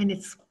milkweed, and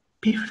it's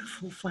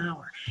beautiful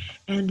flower,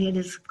 and it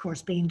is of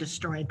course being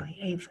destroyed by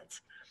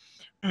aphids.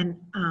 And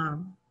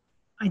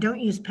I don't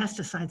use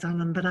pesticides on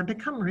them, but I've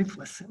become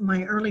ruthless.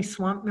 My early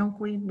swamp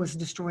milkweed was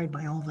destroyed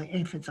by all the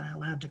aphids I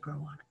allowed to grow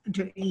on,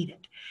 to eat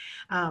it.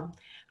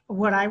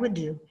 What I would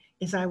do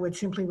is I would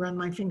simply run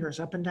my fingers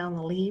up and down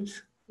the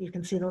leaves. You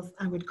can see those,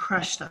 I would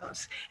crush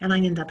those, and I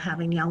end up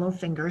having yellow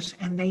fingers,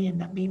 and they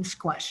end up being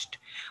squished.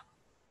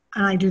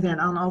 And I do that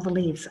on all the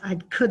leaves. I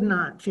could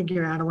not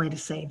figure out a way to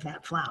save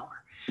that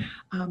flower.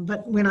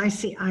 But when I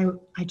see,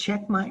 I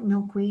check my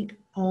milkweed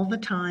all the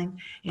time,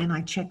 and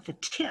I check the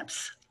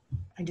tips.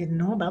 I didn't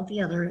know about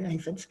the other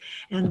aphids,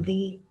 and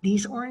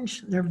these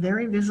orange, they're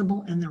very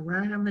visible, and they're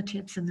right on the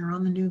tips, and they're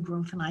on the new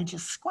growth, and I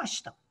just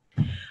squash them.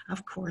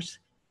 Of course,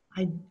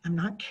 I'm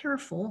not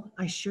careful.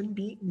 I should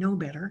know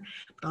better,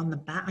 but on the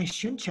back, I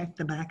should check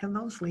the back of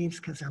those leaves,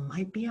 because there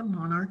might be a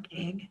monarch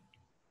egg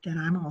that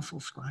I'm also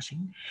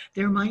squashing.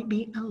 There might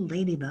be a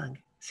ladybug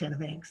set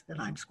of eggs that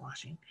I'm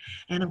squashing.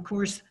 And of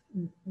course,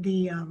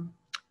 the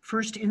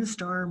first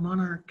instar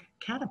monarch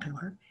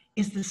caterpillar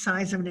is the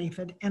size of an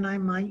aphid, and I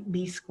might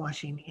be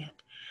squashing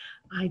it.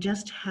 I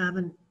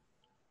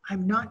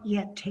I've not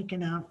yet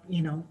taken out,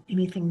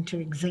 anything to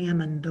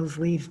examine those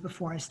leaves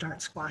before I start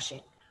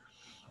squashing.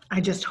 I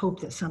just hope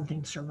that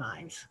something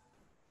survives.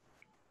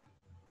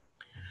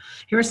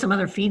 Here are some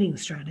other feeding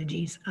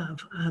strategies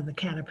of the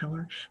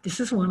caterpillar. This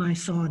is one I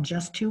saw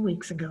just 2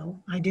 weeks ago.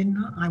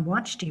 I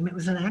watched him. It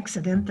was an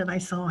accident that I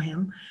saw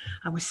him.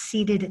 I was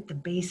seated at the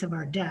base of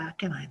our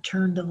deck and I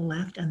turned to the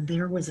left and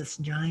there was this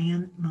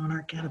giant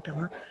monarch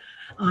caterpillar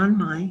on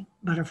my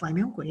butterfly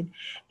milkweed,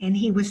 and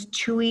he was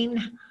chewing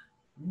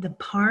the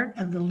part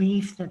of the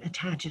leaf that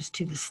attaches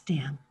to the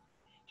stem.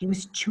 He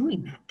was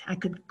chewing that.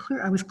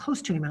 I was close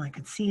to him and I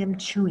could see him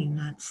chewing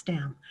that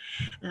stem,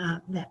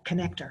 that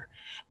connector.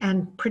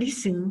 And pretty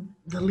soon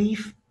the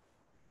leaf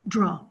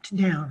dropped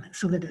down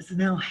so that it's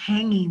now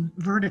hanging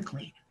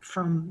vertically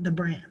from the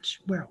branch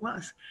where it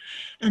was.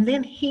 And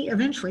then he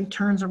eventually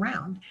turns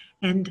around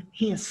and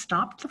he has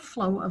stopped the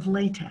flow of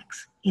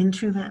latex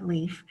into that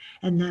leaf.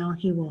 And now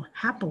he will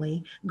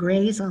happily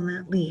graze on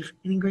that leaf,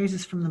 and he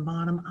grazes from the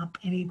bottom up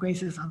and he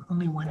grazes on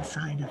only one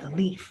side of the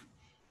leaf.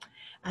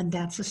 And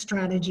that's a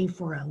strategy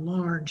for a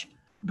large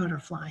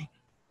butterfly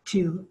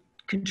to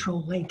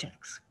control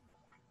latex.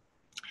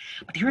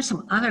 But here are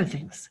some other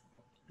things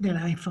that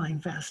I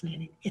find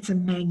fascinating. It's a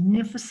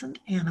magnificent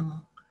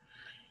animal.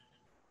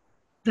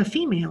 The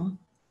female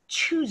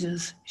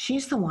chooses,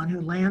 she's the one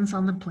who lands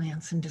on the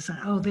plants and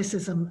decides, oh, this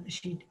is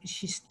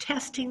she's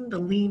testing the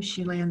leaves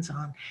she lands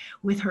on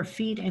with her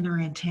feet and her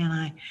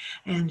antennae,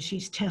 and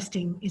she's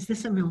testing, is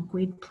this a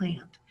milkweed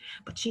plant?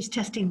 But she's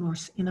testing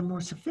in a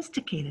more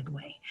sophisticated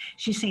way.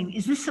 She's saying,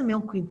 is this a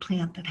milkweed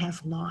plant that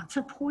has lots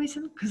of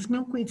poison? Because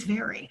milkweeds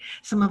vary.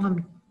 Some of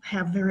them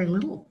have very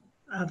little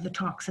of the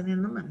toxin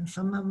in them, and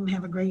some of them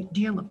have a great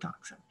deal of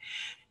toxin.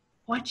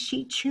 What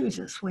she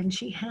chooses when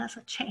she has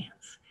a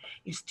chance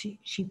is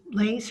she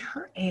lays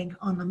her egg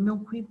on the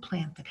milkweed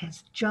plant that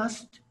has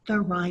just the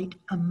right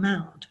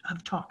amount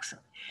of toxin.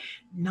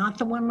 Not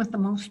the one with the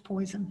most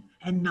poison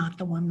and not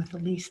the one with the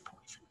least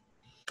poison.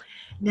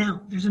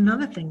 Now, there's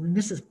another thing, and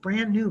this is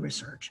brand new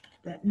research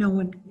that no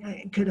one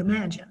could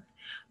imagine.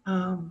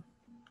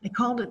 They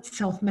called it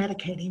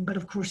self-medicating, but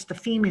of course the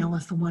female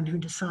is the one who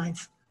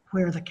decides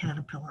where the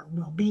caterpillar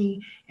will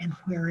be and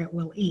where it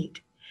will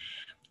eat.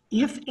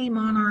 If a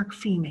monarch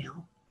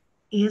female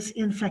is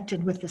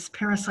infected with this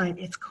parasite,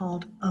 it's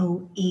called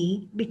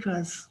OE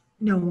because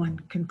no one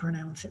can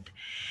pronounce it.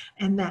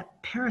 And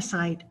that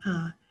parasite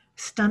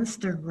stunts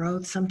their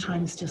growth.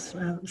 Sometimes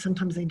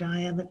they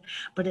die of it,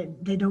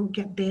 but they don't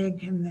get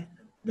big and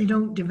they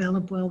don't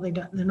develop well.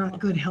 They're not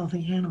good,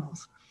 healthy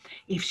animals.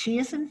 If she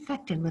is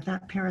infected with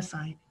that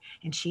parasite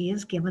and she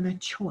is given a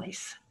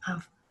choice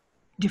of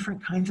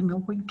different kinds of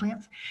milkweed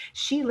plants,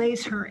 she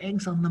lays her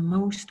eggs on the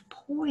most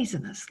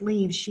poisonous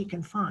leaves she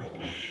can find.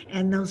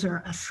 And those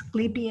are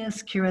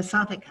Asclepias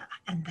curassavica,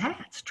 and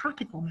that's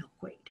tropical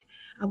milkweed,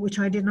 which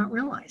I did not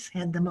realize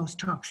had the most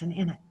toxin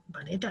in it,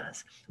 but it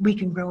does. We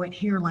can grow it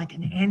here like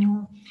an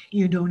annual.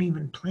 You don't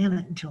even plant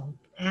it until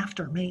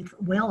after May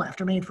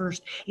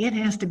 1st. It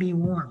has to be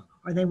warm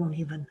or they won't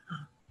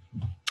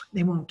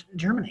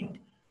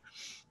germinate.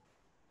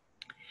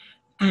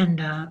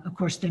 And of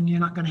course, then you're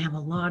not going to have a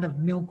lot of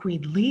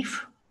milkweed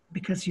leaf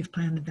because you've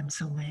planted them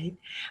so late,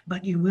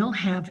 but you will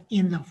have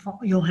in the fall,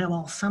 you'll have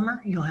all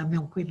summer, you'll have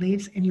milkweed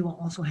leaves, and you will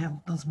also have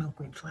those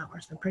milkweed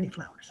flowers, the pretty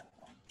flowers.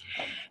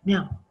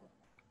 Now,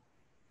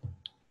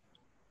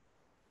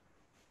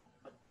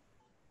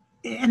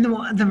 and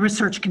the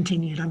research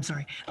continued,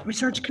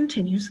 research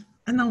continues,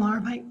 and the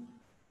larvae,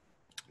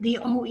 the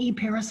OE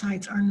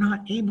parasites are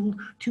not able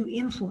to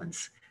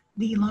influence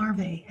the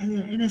larvae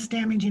in as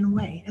damaging a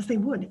way as they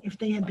would if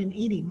they had been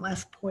eating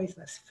less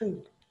poisonous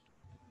food.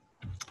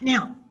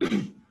 Now,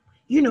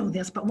 you know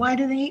this, but why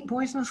do they eat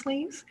poisonous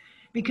leaves?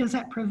 Because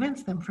that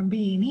prevents them from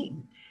being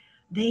eaten.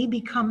 They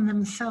become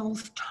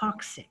themselves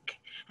toxic,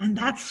 and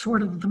that's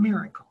sort of the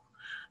miracle.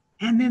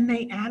 And then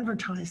they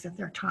advertise that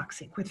they're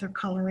toxic with their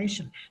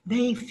coloration.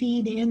 They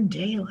feed in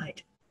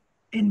daylight,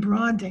 in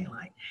broad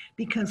daylight,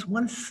 because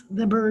once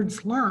the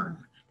birds learn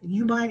that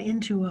you bite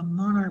into a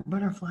monarch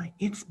butterfly,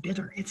 it's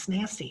bitter, it's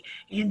nasty,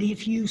 and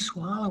if you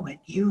swallow it,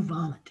 you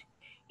vomit.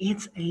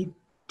 It's a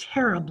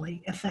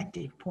terribly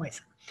effective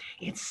poison.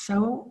 It's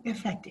so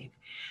effective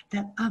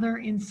that other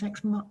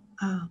insects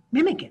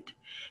mimic it.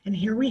 And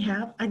here we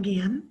have,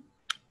 again,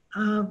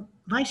 a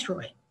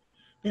viceroy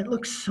that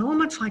looks so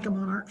much like a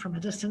monarch from a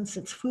distance.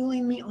 It's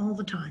fooling me all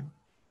the time.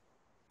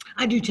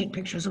 I do take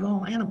pictures of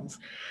all animals,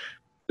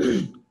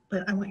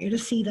 but I want you to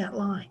see that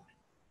line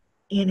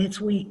in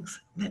its wings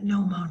that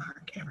no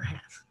monarch ever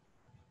has.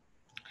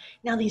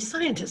 Now, these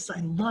scientists, I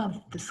love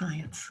the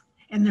science,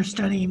 and they're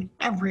studying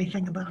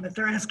everything about it.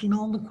 They're asking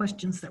all the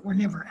questions that were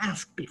never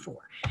asked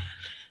before.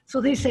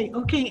 So they say,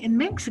 okay, in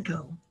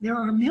Mexico, there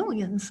are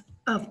millions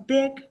of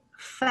big,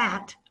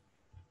 fat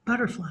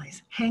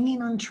butterflies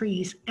hanging on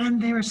trees, and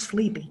they're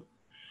sleeping.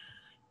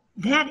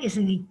 That is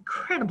an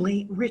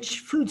incredibly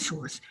rich food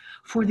source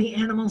for the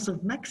animals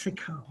of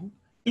Mexico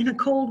in a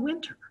cold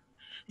winter.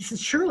 This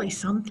is surely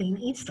something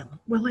eats them.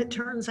 Well, it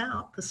turns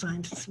out the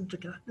scientists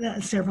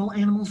that several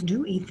animals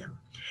do eat them.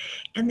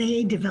 And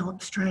they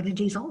develop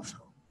strategies also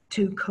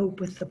to cope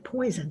with the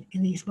poison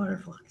in these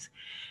butterflies.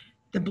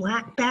 The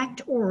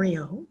black-backed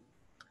Oreo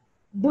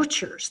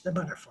butchers the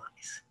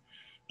butterflies,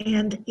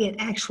 and it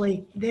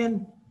actually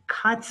then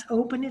cuts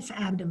open its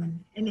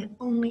abdomen, and it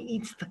only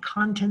eats the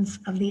contents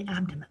of the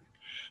abdomen,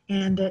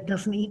 and it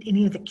doesn't eat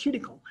any of the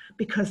cuticle,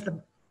 because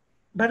the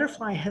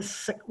butterfly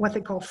has what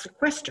they call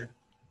sequestered.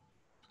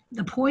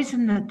 The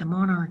poison that the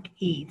monarch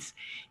eats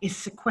is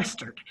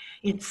sequestered.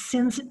 It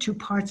sends it to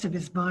parts of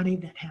his body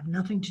that have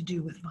nothing to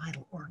do with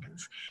vital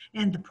organs.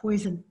 And the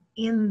poison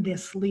in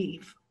this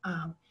leaf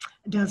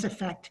does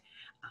affect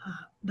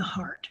the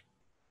heart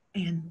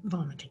and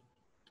vomiting,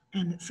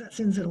 and it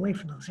sends it away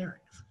from those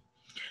areas.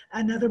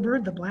 Another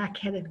bird, the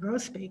black-headed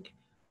grosbeak,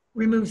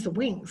 removes the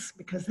wings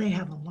because they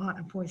have a lot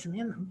of poison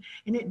in them,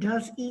 and it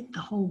does eat the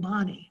whole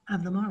body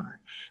of the monarch.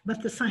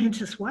 But the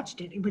scientists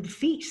watched it. It would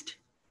feast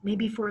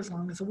maybe for as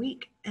long as a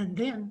week and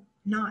then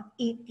not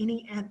eat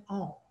any at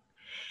all.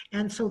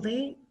 And so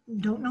they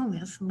don't know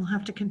this, and we'll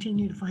have to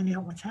continue to find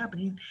out what's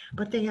happening,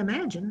 but they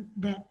imagine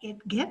that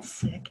it gets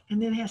sick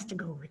and then has to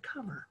go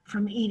recover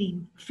from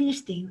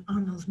feasting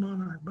on those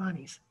monarch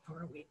bodies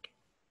for a week.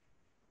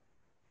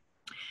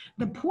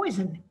 The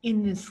poison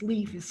in this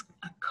leaf is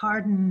a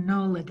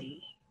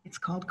cardinolide. It's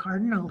called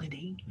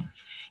cardinolide.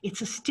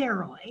 It's a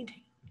steroid,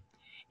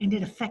 and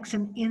it affects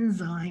an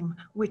enzyme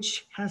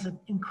which has an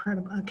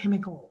incredible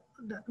chemical,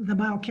 the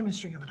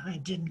biochemistry of it I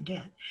didn't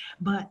get,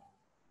 but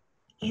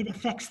it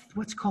affects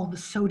what's called the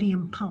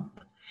sodium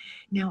pump.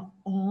 Now,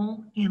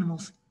 all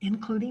animals,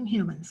 including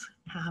humans,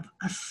 have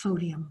a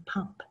sodium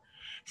pump.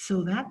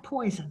 So that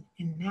poison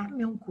in that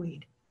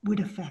milkweed would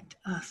affect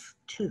us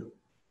too.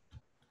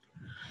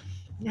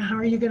 Now, how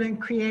are you going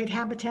to create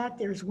habitat?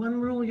 There's one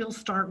rule you'll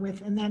start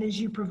with, and that is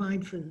you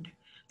provide food.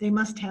 They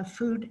must have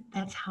food.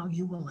 That's how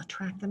you will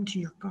attract them to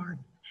your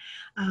garden.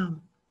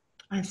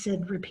 I've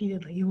said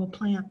repeatedly, you will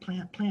plant,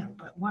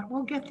 but what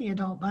will get the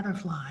adult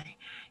butterfly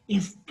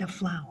is the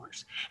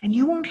flowers. And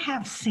you won't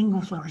have single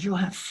flowers, you'll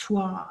have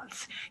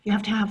swaths. You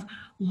have to have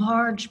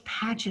large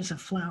patches of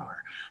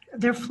flower.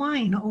 They're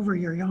flying over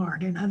your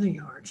yard and other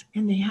yards,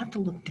 and they have to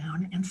look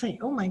down and say,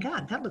 oh my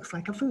God, that looks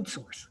like a food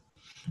source.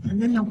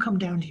 And then they'll come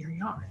down to your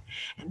yard.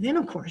 And then,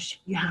 of course,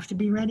 you have to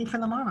be ready for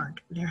the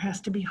monarch. There has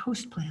to be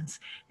host plants,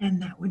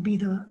 and that would be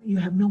you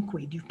have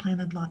milkweed. You've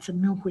planted lots of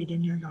milkweed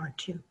in your yard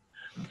too.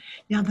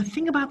 Now, the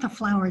thing about the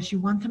flowers,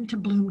 you want them to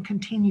bloom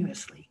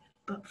continuously,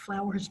 but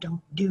flowers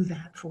don't do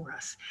that for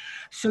us.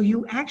 So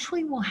you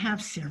actually will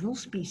have several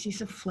species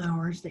of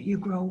flowers that you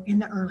grow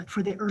in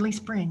for the early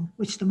spring,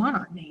 which the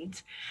monarch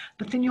needs,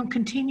 but then you'll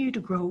continue to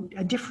grow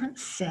a different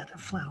set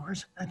of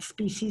flowers, a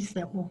species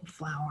that will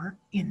flower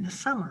in the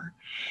summer.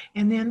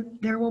 And then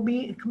there will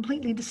be a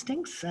completely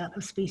distinct set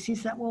of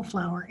species that will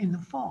flower in the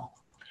fall.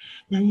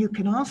 Now, you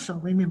can also,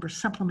 remember,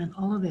 supplement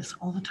all of this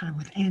all the time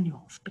with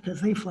annuals,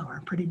 because they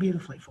flower pretty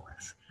beautifully for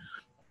us.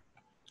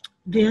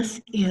 This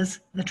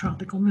is the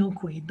tropical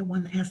milkweed, the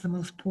one that has the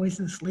most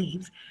poisonous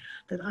leaves,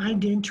 that I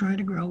did try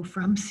to grow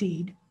from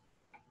seed.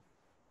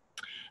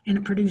 And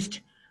it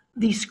produced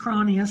the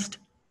scrawniest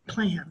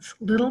plants,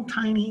 little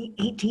tiny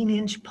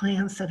 18-inch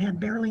plants that had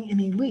barely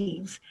any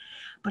leaves.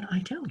 But I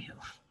tell you,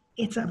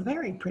 it's a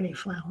very pretty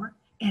flower,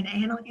 and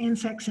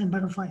insects and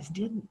butterflies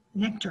did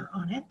nectar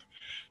on it.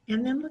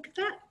 And then look at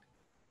that.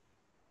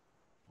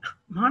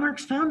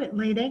 Monarchs found it and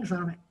laid eggs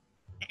on it.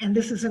 And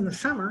this is in the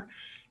summer,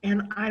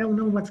 and I don't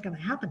know what's going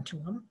to happen to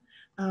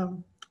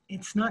them.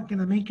 It's not going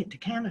to make it to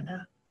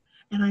Canada,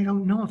 and I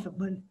don't know if it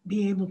would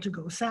be able to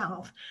go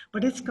south,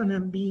 but it's going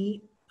to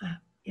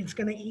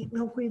eat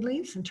milkweed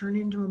leaves and turn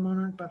into a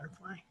monarch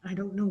butterfly. I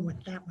don't know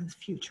what that one's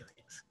future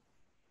is.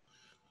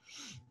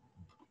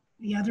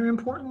 The other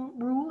important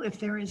rule, if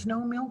there is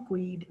no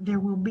milkweed, there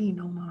will be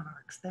no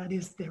monarchs. That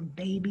is, their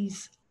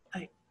babies.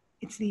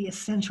 It's the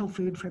essential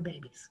food for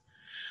babies.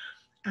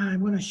 I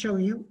want to show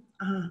you,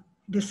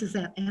 this is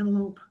that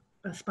antelope,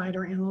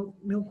 spider antelope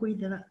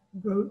milkweed that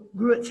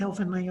grew itself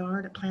in my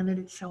yard. It planted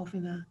itself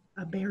in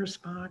a bare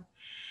spot.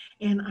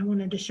 And I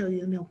wanted to show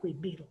you the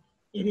milkweed beetle.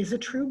 It is a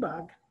true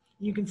bug.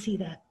 You can see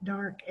that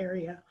dark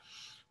area.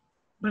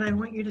 But I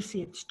want you to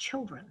see its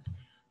children.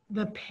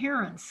 The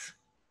parents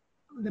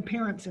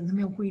in the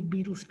milkweed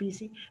beetle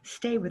species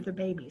stay with the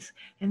babies.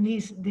 And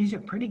these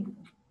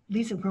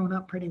have grown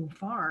up pretty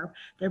far.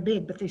 They're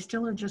big, but they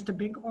still are just a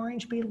big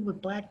orange beetle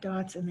with black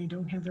dots, and they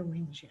don't have their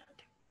wings yet.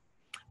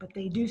 But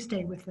they do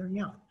stay with their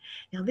young.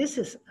 Now, this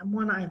is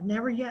one I've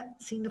never yet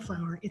seen to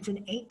flower. It's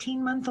an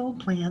 18-month-old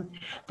plant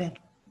that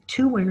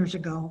 2 winters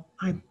ago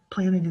I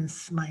planted in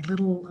my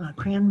little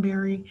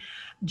cranberry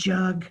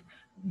jug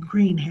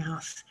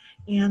greenhouse,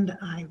 and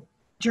I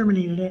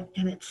germinated it,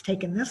 and it's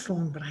taken this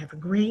long, but I have a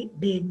great,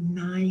 big,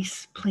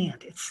 nice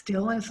plant. It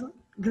still isn't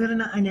good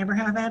enough. I never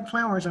have had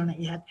flowers on it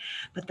yet,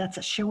 but that's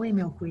a showy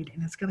milkweed,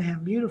 and it's going to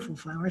have beautiful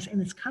flowers,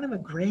 and it's kind of a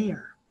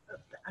grayer.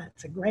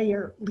 It's a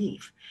grayer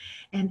leaf,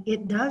 and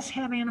it does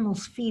have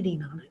animals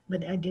feeding on it,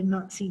 but I did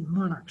not see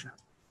monarchs on it.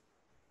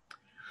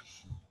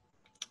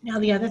 Now,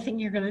 the other thing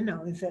you're going to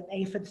know is that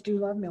aphids do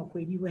love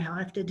milkweed. You will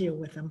have to deal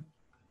with them.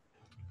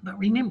 But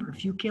remember,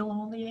 if you kill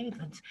all the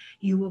aphids,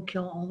 you will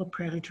kill all the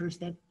predators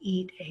that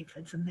eat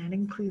aphids, and that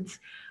includes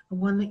the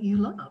one that you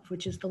love,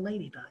 which is the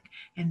ladybug.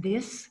 And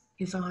this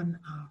is on,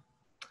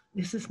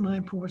 this is my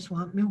poor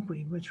swamp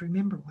milkweed, which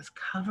remember was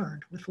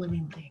covered with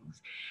living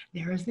things.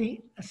 There is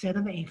a set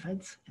of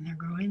aphids, and they're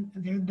growing,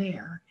 they're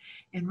there.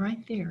 And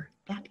right there,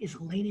 that is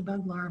a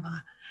ladybug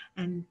larva,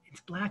 and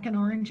it's black and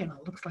orange, and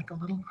it looks like a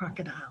little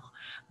crocodile.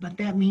 But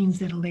that means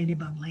that a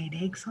ladybug laid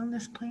eggs on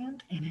this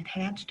plant, and it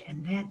hatched,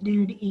 and that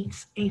dude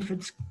eats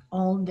aphids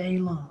all day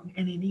long,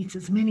 and it eats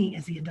as many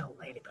as the adult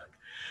ladybug.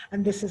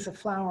 And this is a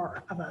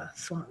flower of a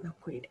swamp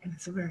milkweed, and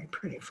it's a very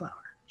pretty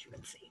flower, as you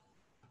can see.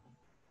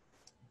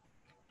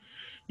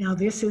 Now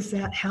this is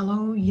that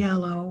hello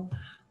yellow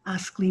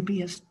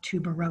Asclepias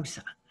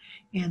tuberosa,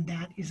 and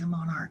that is a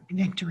monarch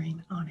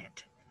nectarine on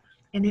it.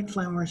 And it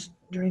flowers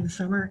during the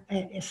summer.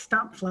 It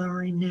stopped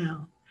flowering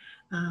now,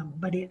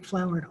 but it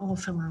flowered all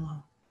summer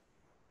long.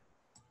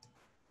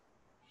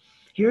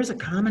 Here's a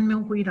common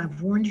milkweed.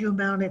 I've warned you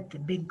about it, the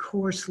big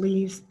coarse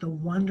leaves, the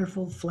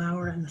wonderful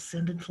flower and the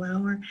scented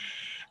flower.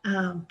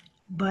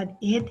 But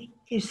it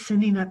is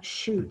sending up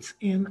shoots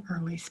in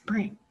early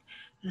spring.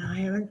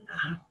 Now,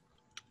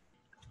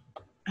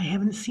 I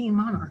haven't seen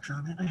monarchs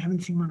on it. I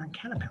haven't seen monarch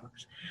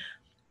caterpillars.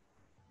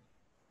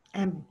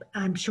 And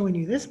I'm showing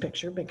you this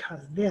picture because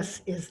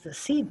this is the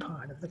seed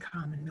pod of the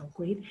common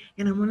milkweed.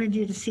 And I wanted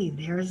you to see,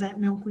 there's that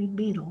milkweed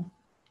beetle.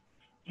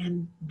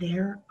 And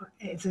there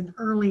is an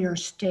earlier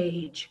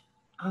stage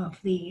of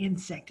the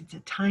insect. It's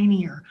a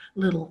tinier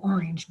little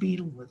orange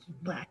beetle with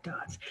black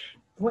dots.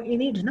 What you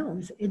need to know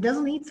is it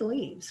doesn't eat the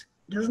leaves.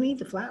 It doesn't eat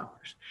the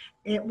flowers.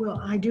 It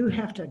will, I do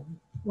have to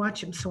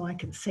watch them so I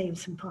can save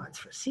some pods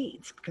for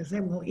seeds because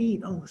they will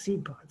eat all the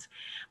seed pods.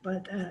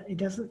 But it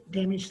doesn't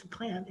damage the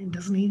plant and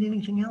doesn't eat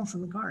anything else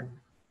in the garden.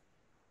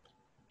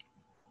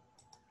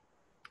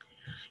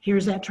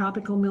 Here's that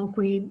tropical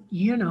milkweed,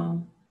 you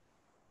know,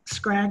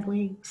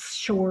 scraggly,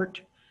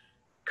 short,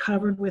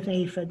 covered with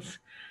aphids.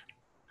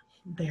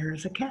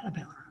 There's a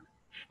caterpillar.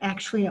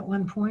 Actually, at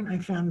one point, I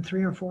found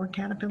 3 or 4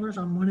 caterpillars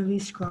on one of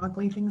these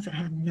scraggly things that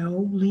had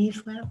no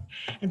leaves left.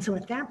 And so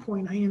at that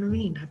point, I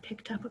intervened. I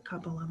picked up a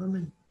couple of them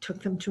and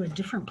took them to a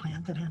different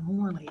plant that had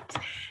more leaves.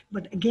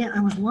 But again, I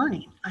was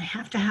learning. I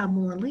have to have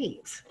more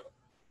leaves.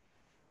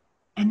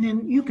 And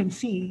then you can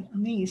see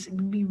on these, it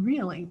would be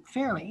really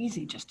fairly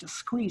easy just to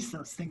squeeze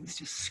those things,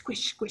 just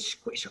squish, squish,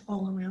 squish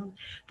all around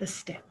the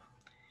stem.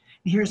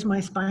 Here's my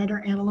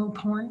spider antelope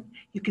horn.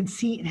 You can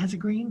see it has a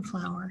green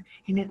flower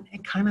and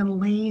it kind of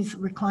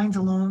reclines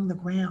along the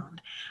ground.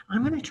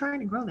 I'm going to try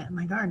to grow that in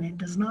my garden. It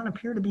does not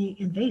appear to be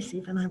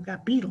invasive and I've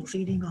got beetles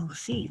eating all the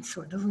seeds,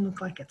 so it doesn't look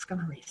like it's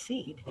going to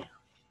reseed.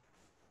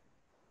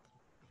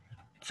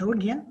 So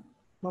again,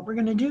 what we're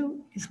going to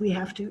do is we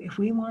have to, if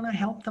we want to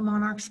help the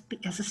monarchs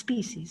as a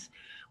species,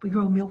 we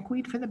grow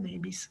milkweed for the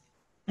babies,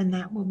 and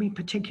that will be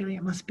particularly,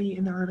 it must be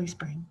in the early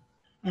spring.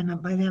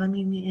 And by that I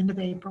mean the end of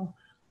April,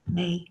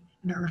 May,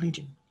 and early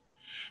June.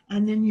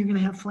 And then you're going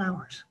to have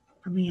flowers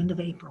from the end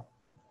of April,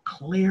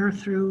 clear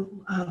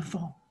through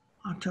fall,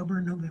 October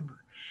and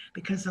November,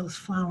 because those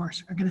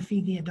flowers are going to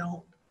feed the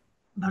adult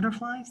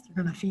butterflies,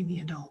 they're going to feed the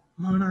adult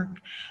monarch,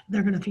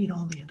 they're going to feed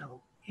all the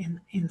adult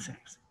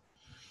insects.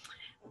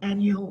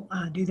 And you'll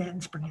do that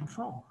in spring and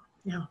fall.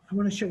 Now, I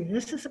want to show you,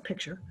 this is a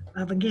picture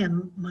of,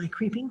 again, my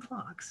creeping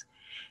phlox.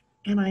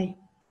 And I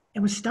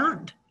was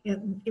stunned.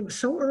 It was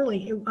so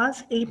early, it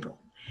was April.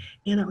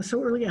 And it was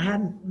so early, I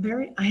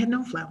had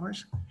no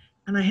flowers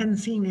and I hadn't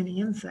seen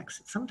any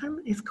insects.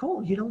 Sometimes it's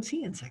cold, you don't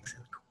see insects in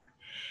the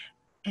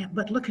cold.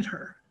 But look at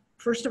her.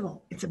 First of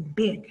all, it's a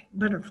big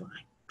butterfly.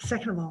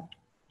 Second of all,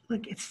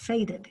 look, it's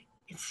faded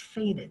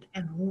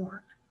and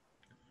worn.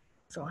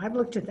 So I've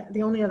looked at that.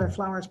 The only other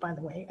flowers, by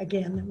the way,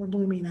 again, that were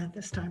blooming at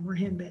this time were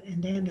henbit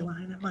and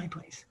dandelion at my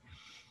place.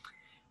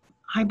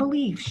 I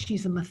believe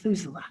she's a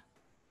Methuselah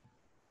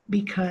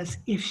because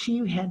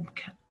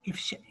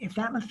if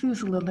that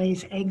Methuselah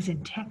lays eggs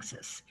in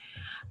Texas,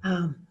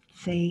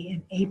 say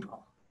in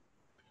April,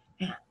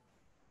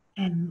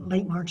 and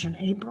late March and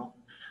April,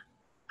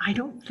 I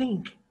don't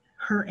think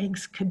her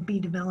eggs could be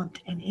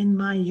developed and in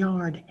my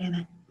yard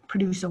and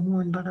produce a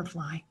worn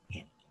butterfly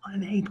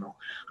in April.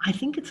 I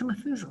think it's a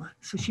Methuselah.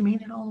 So she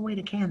made it all the way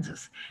to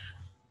Kansas.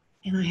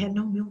 And I had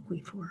no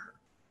milkweed for her.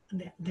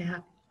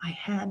 I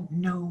had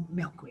no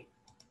milkweed.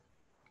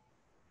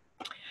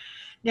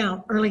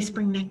 Now, early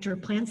spring nectar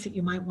plants that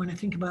you might want to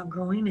think about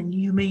growing, and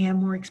you may have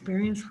more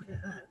experience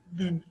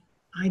than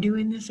I do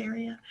in this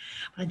area.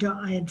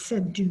 I had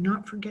said, do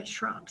not forget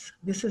shrubs.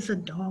 This is a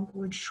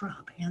dogwood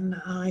shrub, and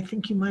I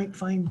think you might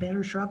find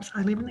better shrubs.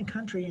 I live in the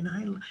country,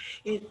 and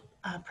it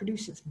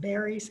produces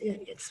berries.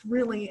 It's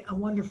really a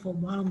wonderful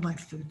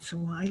wildlife food,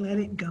 so I let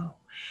it go.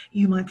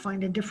 You might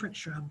find a different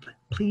shrub, but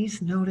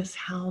please notice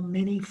how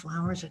many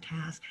flowers it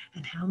has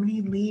and how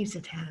many leaves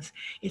it has.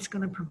 It's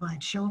going to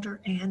provide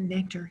shelter and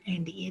nectar,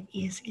 and it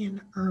is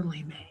in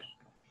early May.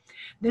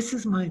 This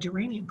is my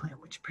geranium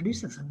plant, which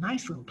produces a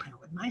nice little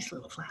plant with nice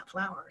little flat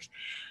flowers.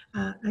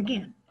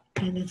 Again,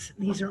 and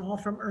these are all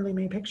from early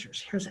May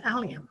pictures. Here's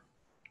allium.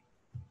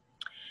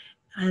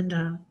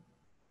 And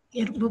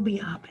it will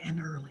be up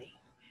and early.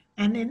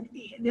 And then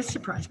this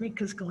surprised me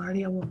because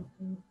Gaillardia will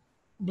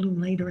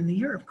bloom later in the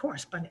year, of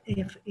course, but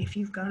if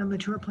you've got a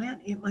mature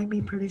plant, it might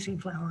be producing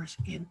flowers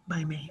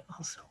by May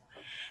also.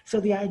 So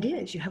the idea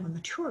is you have a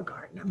mature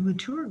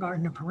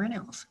garden of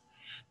perennials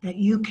that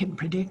you can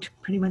predict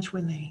pretty much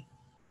when they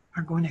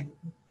are going to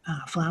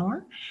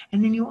flower.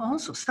 And then you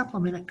also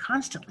supplement it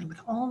constantly with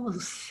all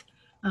those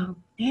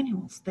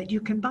annuals that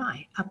you can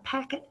buy, a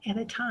packet at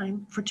a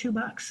time for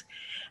 $2.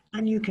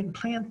 And you can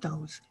plant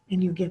those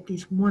and you get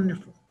these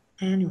wonderful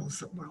annuals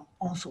that will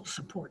also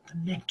support the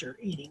nectar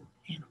eating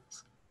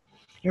animals.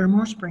 Here are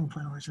more spring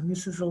flowers, and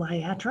this is a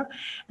liatra.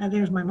 And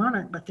there's my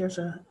monarch, but there's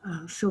a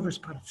silver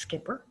spotted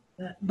skipper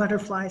that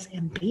butterflies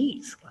and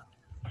bees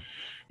love.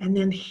 And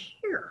then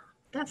here,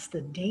 that's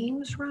the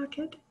dame's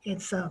rocket.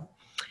 It's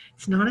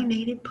not a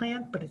native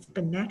plant, but it's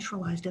been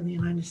naturalized in the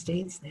United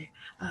States.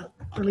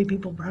 Early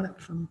people brought it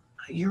from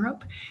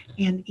Europe,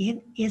 and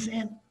it is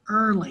an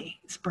early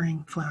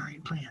spring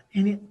flowering plant,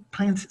 and it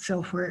plants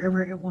itself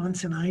wherever it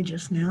wants, and I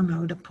just now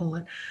know to pull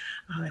it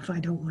if I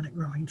don't want it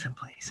growing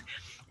someplace.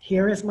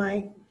 Here is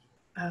my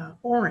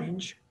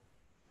orange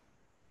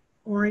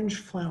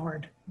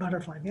flowered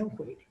butterfly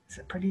milkweed. It's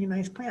a pretty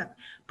nice plant,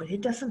 but it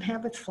doesn't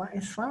have its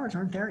flowers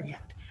aren't there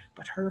yet,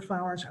 but her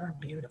flowers are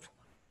beautiful.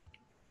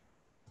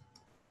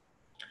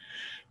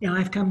 Now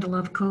I've come to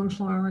love cone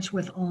flowers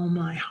with all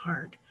my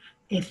heart.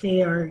 If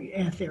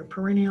they're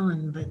perennial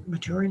and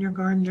mature in your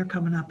garden, they're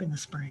coming up in the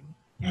spring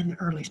and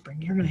early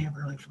spring. You're going to have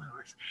early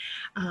flowers.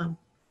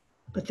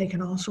 But they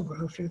can also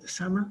grow through the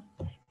summer,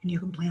 and you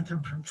can plant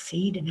them from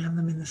seed and have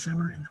them in the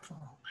summer and the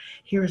fall.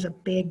 Here's a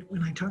big,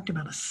 when I talked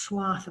about a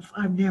swath of,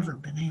 I've never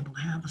been able to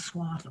have a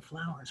swath of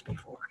flowers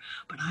before,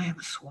 but I have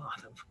a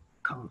swath of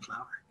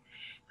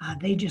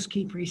coneflower. They just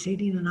keep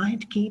reseeding, and I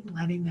keep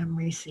letting them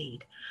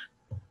reseed.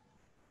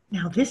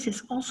 Now this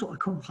is also a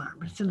coneflower,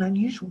 but it's an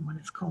unusual one.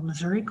 It's called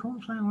Missouri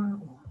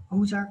coneflower or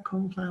Ozark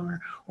coneflower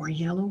or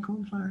yellow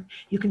coneflower.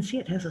 You can see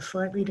it has a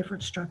slightly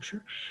different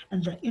structure.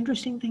 And the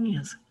interesting thing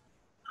is,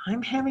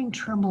 I'm having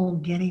trouble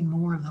getting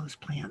more of those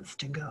plants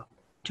to go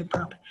to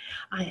prop.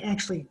 I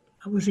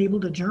was able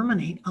to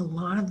germinate a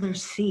lot of their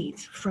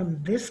seeds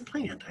from this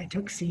plant. I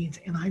took seeds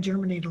and I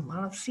germinated a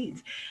lot of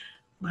seeds,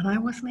 but I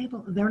wasn't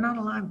able, they're not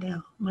alive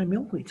now. My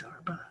milkweeds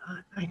are, but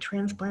I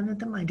transplanted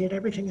them. I did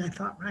everything I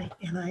thought right.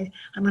 And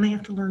I'm gonna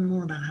have to learn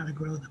more about how to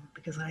grow them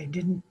because I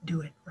didn't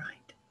do it right.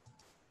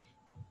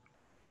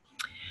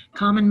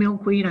 Common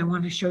milkweed, I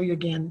want to show you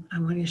again. I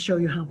want to show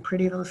you how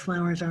pretty those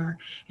flowers are.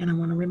 And I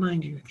want to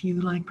remind you, if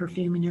you like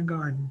perfume in your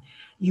garden,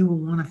 you will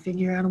want to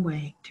figure out a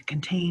way to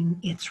contain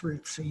its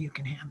roots so you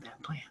can have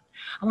that plant.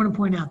 I want to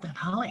point out that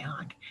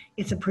hollyhock,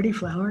 it's a pretty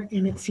flower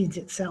and it seeds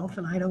itself,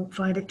 and I don't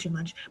fight it too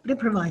much, but it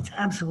provides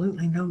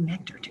absolutely no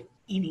nectar to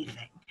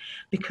anything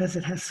because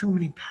it has so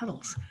many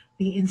petals.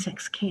 The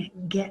insects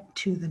can't get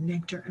to the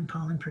nectar and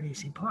pollen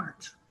producing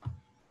parts.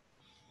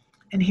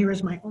 And here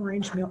is my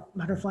orange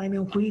butterfly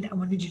milkweed. I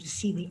wanted you to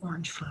see the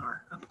orange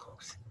flower up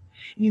close.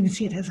 And you can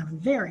see it has a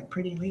very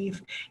pretty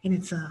leaf, and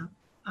it's a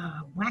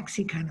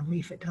waxy kind of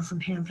leaf. It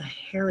doesn't have the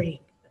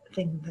hairy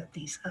thing that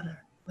these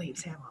other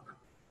leaves have on them.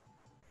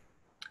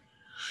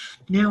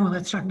 Now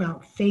let's talk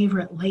about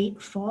favorite late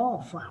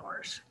fall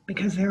flowers,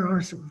 because there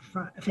are some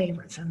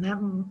favorites. And that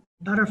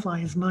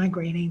butterfly is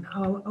migrating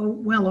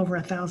well over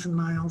 1,000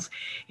 miles,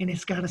 and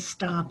it's got to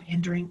stop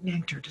and drink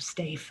nectar to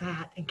stay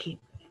fat and keep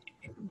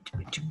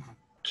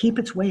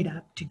its weight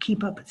up, to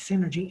keep up its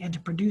energy, and to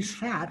produce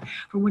fat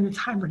for when it's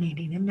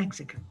hibernating in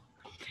Mexico.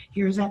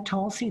 Here's that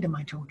tall sedum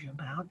I told you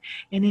about,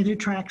 and it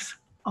attracts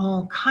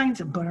all kinds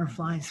of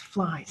butterflies,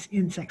 flies,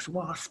 insects,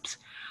 wasps,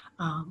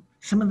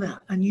 some of the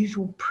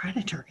unusual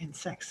predator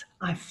insects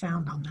I've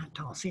found on that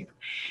tall sedum.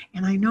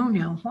 And I know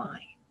now why.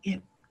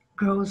 It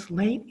grows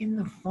late in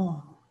the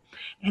fall,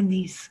 and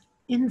these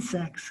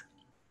insects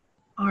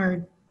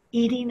are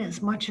eating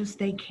as much as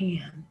they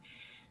can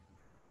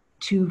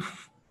to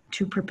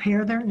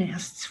prepare their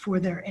nests for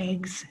their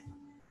eggs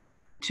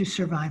to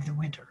survive the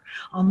winter.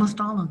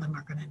 Almost all of them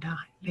are going to die.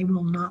 They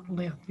will not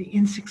live. The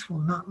insects will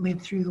not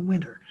live through the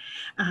winter.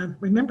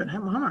 Remember,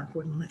 that monarch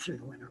wouldn't live through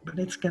the winter, but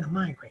it's going to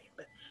migrate.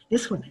 But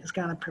this one has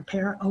got to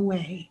prepare a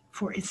way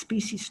for its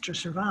species to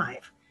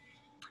survive.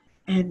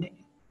 And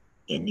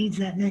it needs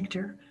that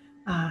nectar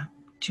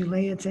to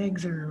lay its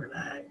eggs or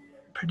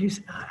produce.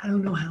 I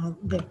don't know how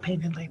the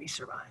painted lady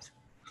survives.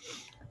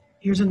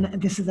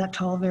 This is that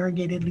tall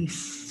variegated leaf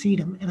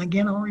sedum. And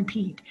again, I'll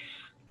repeat,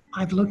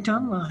 I've looked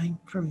online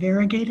for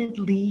variegated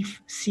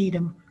leaf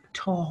sedum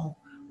tall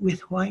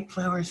with white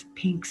flowers,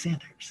 pink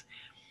centers.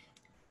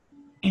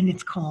 And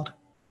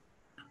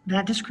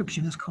that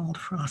description is called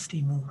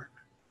frosty morn.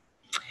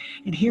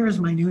 And here is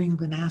my New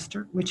England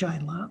aster, which I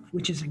love,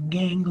 which is a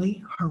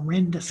gangly,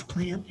 horrendous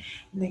plant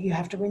that you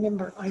have to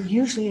remember. I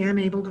usually am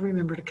able to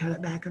remember to cut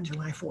it back on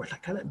July 4th. I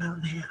cut it about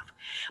in half.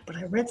 But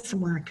I read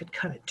somewhere I could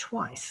cut it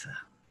twice.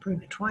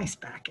 prune it twice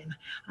back, and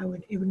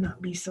it would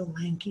not be so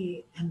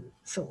lanky and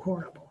so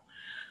horrible.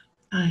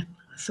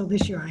 So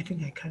this year I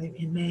think I cut it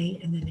in May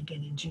and then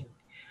again in June.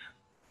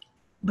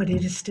 But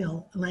it is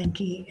still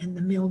lanky, and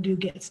the mildew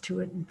gets to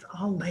it, and it's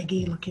all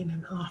leggy looking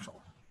and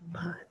awful.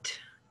 But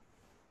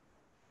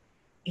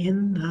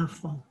in the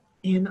fall,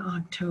 in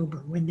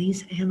October, when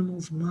these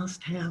animals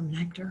must have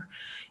nectar,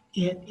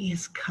 it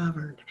is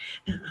covered.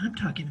 And I'm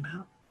talking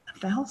about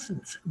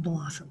thousands of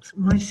blossoms.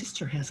 My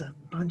sister has a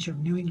bunch of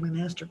New England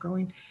aster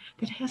growing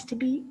that has to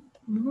be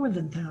more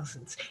than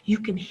thousands. You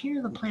can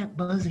hear the plant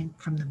buzzing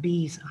from the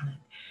bees on it.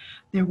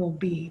 There will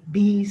be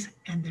bees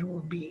and there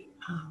will be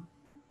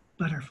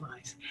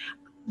butterflies.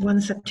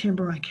 One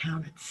September, I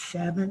counted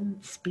 7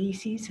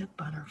 species of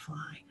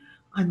butterfly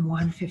on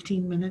one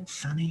 15-minute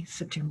sunny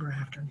September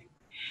afternoon.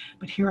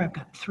 But here I've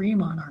got 3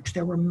 monarchs.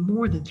 There were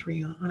more than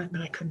 3 on it,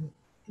 but I couldn't,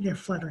 they're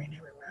fluttering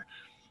everywhere.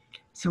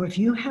 So if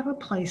you have a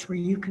place where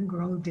you can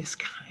grow this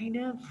kind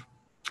of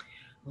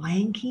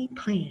lanky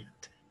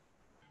plant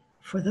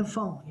for the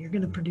fall, you're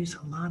going to produce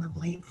a lot of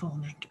late fall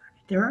nectar.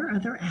 There are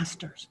other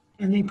asters,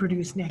 and they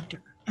produce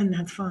nectar, and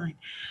that's fine.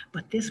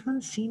 But this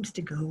one seems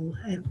to go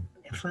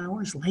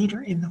flowers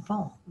later in the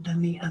fall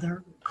than the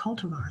other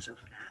cultivars of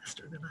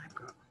aster that I've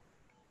grown.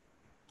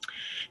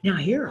 Now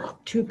here are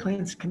 2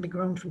 plants that can be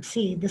grown from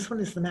seed. This one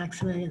is the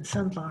Maximilian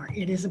sunflower.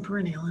 It is a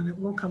perennial and it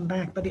will come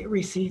back, but it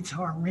reseeds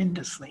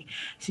horrendously.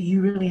 So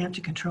you really have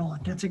to control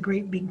it. That's a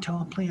great big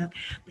tall plant.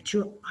 But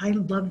I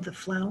love the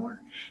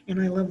flower, and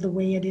I love the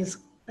way it is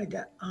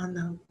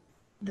on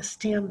the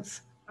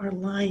stems are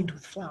lined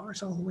with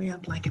flowers all the way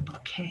up like a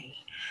bouquet.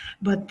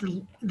 But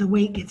the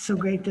weight gets so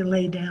great to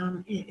lay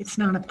down, it's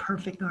not a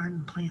perfect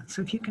garden plant.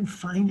 So if you can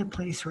find a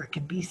place where it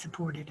can be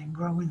supported and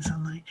grow in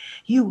sunlight,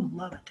 you will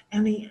love it.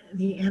 And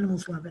the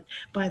animals love it.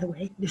 By the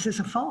way, this is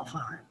a fall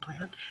flowering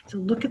plant. So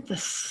look at the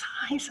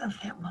size of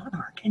that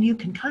monarch. And you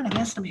can kind of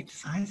estimate the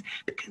size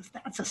because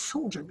that's a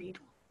soldier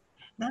beetle.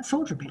 That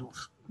soldier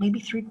beetle's maybe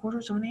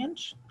 3/4 of an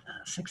inch,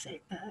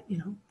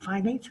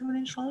 5/8 of an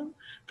inch long.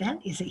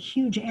 That is a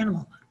huge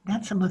animal.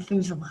 That's a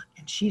Methuselah,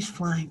 and she's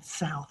flying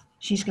south.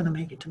 She's going to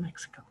make it to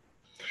Mexico.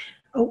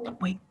 Oh,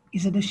 wait,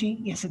 is it a she?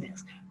 Yes, it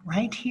is.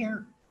 Right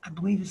here, I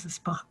believe is the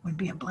spot, would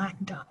be a black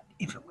dot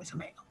if it was a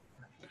male.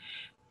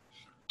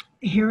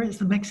 Here is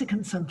the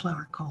Mexican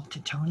sunflower called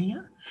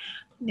Tittonia.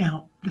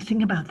 Now, the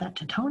thing about that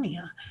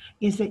Tittonia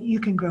is that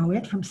you can grow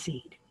it from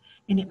seed,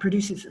 and it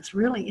produces this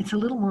really, it's a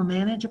little more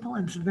manageable,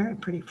 and it's a very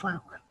pretty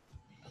flower.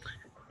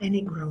 And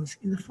it grows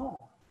in the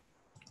fall.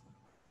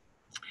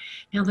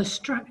 Now,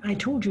 I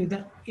told you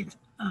that it's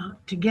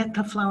to get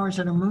the flowers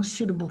that are most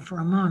suitable for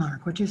a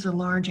monarch, which is a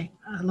large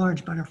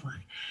butterfly.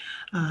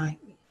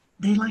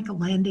 They like a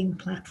landing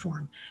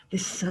platform.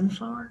 This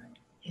sunflower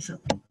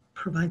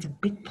provides a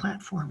big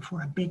platform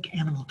for a big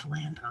animal to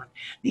land on.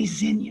 These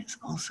zinnias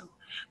also.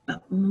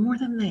 But more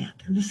than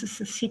that, and this is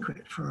the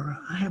secret for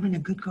having a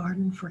good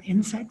garden for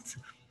insects,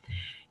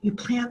 you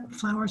plant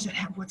flowers that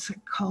have what's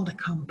called a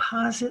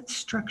composite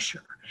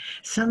structure.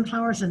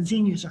 Sunflowers and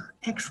zinnias are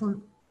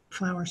excellent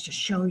flowers to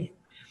show you.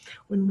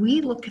 When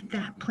we look at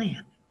that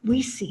plant,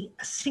 we see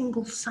a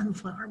single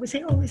sunflower. We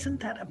say, oh, isn't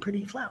that a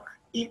pretty flower?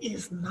 It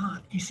is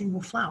not a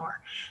single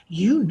flower.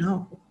 You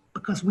know,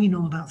 because we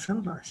know about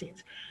sunflower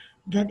seeds,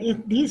 that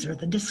these are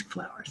the disc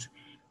flowers.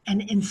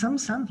 And in some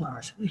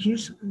sunflowers,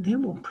 they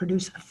will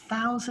produce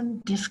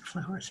 1,000 disc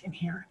flowers in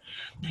here.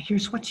 Now,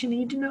 here's what you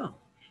need to know.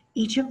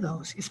 Each of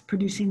those is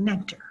producing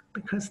nectar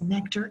because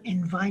nectar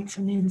invites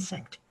an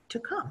insect to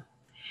come.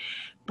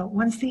 But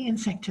once the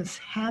insect has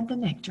had the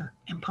nectar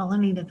and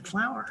pollinated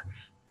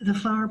the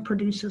flower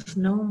produces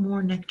no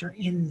more nectar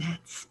in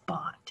that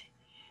spot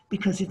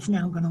because it's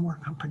now going to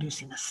work on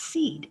producing a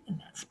seed in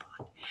that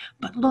spot.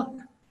 But look,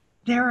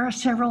 there are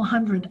several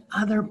hundred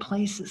other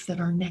places that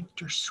are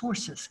nectar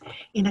sources.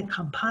 In a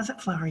composite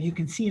flower, you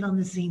can see it on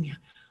the zinnia.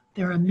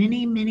 There are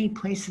many, many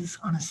places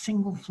on a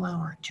single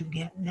flower to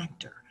get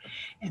nectar.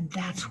 And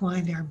that's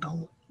why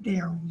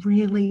they're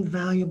really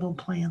valuable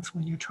plants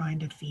when you're trying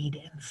to feed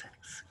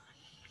insects.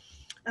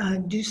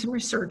 Do some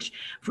research,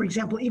 for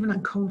example, even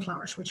on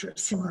coneflowers, which are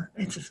similar,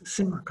 it's a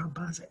similar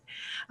composite,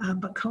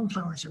 but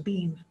coneflowers are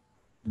being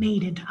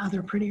made into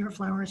other prettier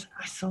flowers.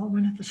 I saw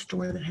one at the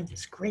store that had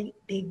this great,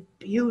 big,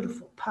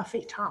 beautiful,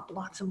 puffy top,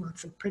 lots and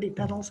lots of pretty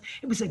petals.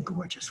 It was a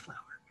gorgeous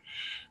flower.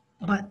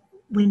 But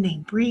when they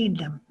breed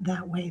them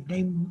that way,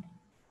 they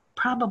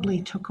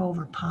probably took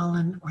over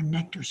pollen or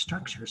nectar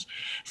structures.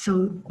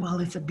 So while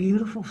it's a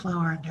beautiful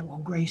flower that will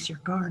grace your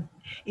garden,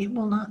 it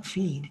will not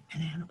feed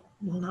an animal,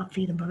 will not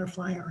feed a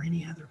butterfly or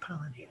any other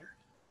pollinator.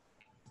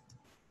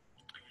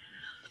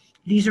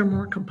 These are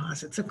more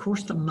composites. Of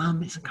course, the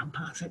mum is a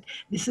composite.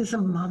 This is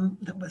a mum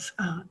that was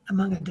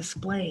among a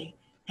display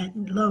at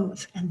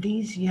Lowe's, and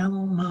these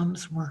yellow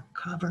mums were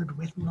covered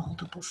with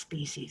multiple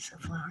species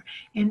of flower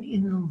and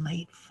in the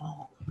late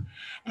fall.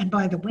 And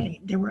by the way,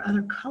 there were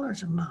other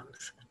colors of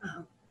mums,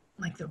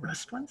 like the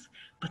rust ones,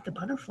 but the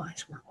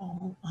butterflies were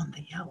all on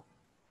the yellow.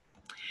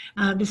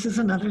 This is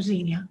another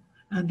zinnia.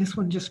 This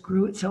one just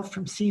grew itself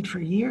from seed for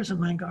years in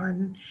my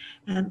garden,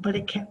 but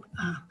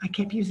I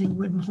kept using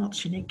wood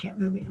mulch and it kept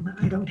moving.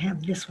 I don't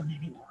have this one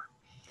anymore.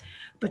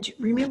 But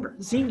remember,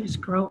 zinnias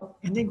grow,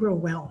 and they grow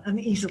well and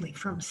easily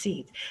from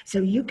seeds. So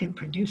you can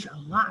produce a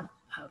lot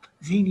of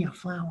zinnia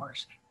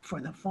flowers for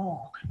the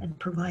fall and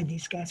provide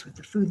these guys with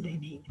the food they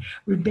need.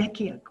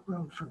 Rudbeckia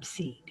grow from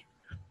seed.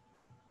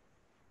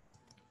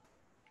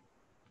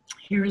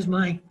 Here's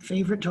my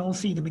favorite tall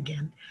sedum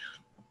again.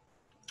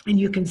 And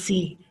you can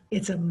see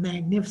it's a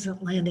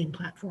magnificent landing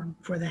platform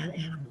for that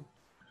animal.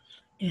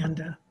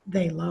 And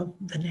they love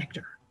the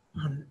nectar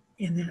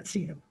in that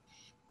sedum.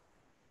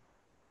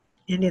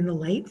 And in the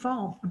late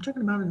fall, I'm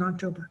talking about in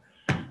October,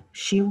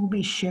 she will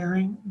be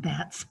sharing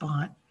that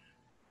spot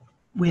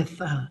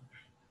with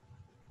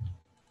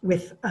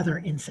other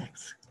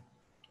insects.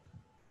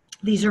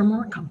 These are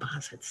more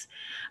composites,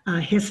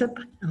 hyssop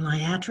and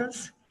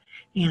liatras,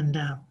 and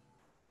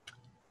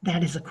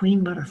that is a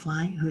queen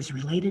butterfly who is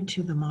related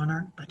to the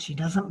monarch, but she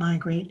doesn't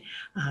migrate.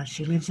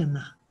 She lives in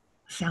the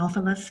south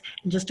of us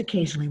and just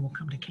occasionally will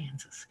come to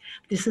Kansas.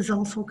 This is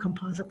also a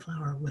composite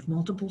flower with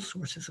multiple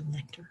sources of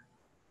nectar.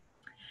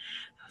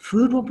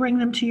 Food will bring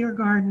them to your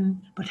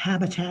garden, but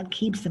habitat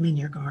keeps them in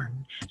your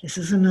garden. This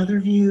is another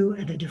view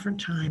at a different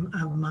time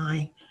of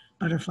my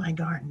butterfly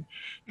garden.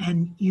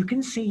 And you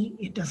can see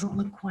it doesn't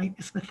look quite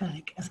as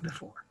pathetic as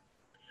before.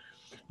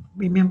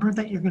 Remember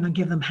that you're going to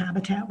give them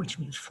habitat, which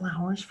means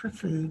flowers for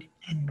food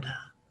and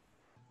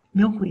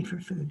milkweed for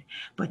food,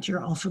 but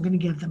you're also going to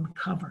give them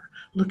cover.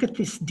 Look at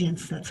this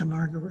dense, that's a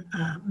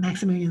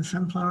Maximilian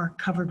sunflower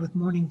covered with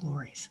morning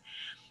glories.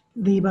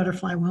 The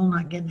butterfly will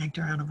not get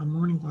nectar out of a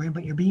morning glory,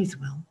 but your bees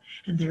will.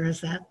 And there is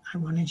that. I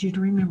wanted you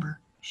to remember,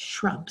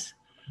 shrubs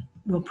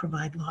will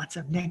provide lots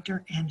of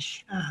nectar and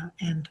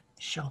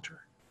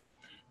shelter.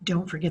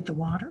 Don't forget the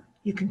water.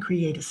 You can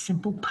create a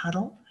simple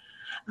puddle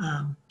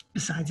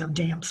besides a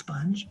damp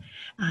sponge.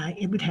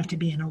 It would have to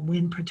be in a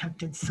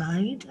wind-protected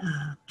site,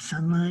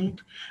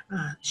 sunlight,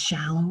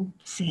 shallow,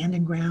 sand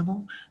and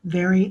gravel,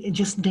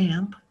 just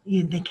damp.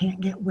 They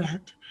can't get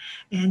wet.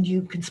 And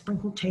you can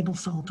sprinkle table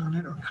salt on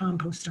it or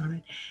compost on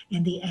it,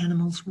 and the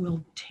animals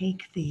will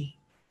take the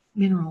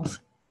minerals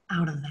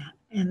out of that.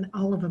 And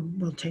all of them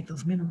will take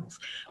those minerals.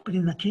 But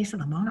in the case of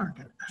the monarch,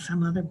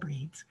 some other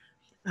breeds,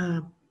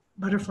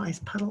 butterflies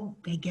puddle,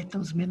 they get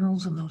those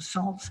minerals and those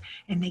salts,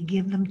 and they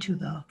give them to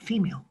the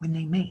female when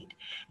they mate.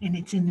 And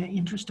it's in the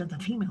interest of the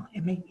female.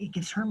 It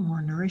gives her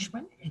more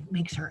nourishment. It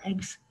makes her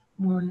eggs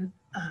more and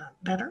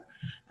better,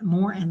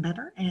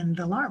 and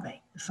the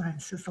larvae, the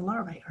science says the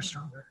larvae are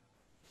stronger.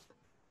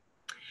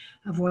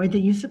 Avoid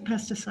the use of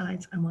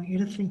pesticides. I want you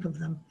to think of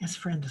them as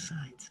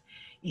friendicides.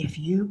 If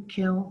you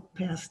kill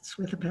pests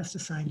with a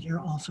pesticide, you're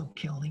also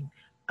killing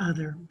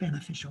other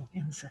beneficial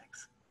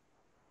insects.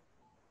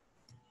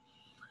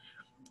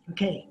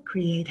 Okay,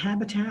 create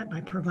habitat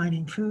by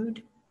providing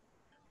food,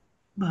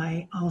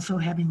 by also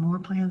having more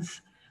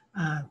plants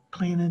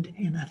planted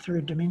in a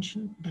third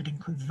dimension that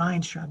includes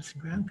vine, shrubs,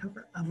 and ground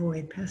cover.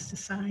 Avoid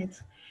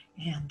pesticides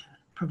and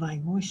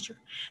provide moisture.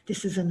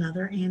 This is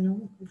another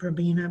annual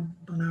Verbena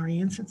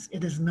bonariensis.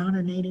 It is not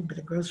a native, but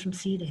it grows from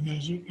seed,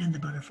 and the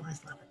butterflies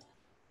love it.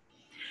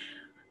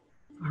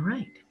 All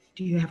right,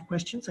 do you have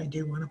questions? I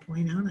do want to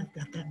point out I've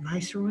got that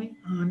viceroy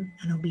on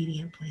an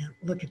obedient plant.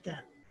 Look at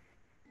that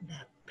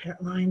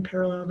line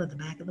parallel to the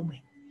back of the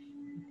wing.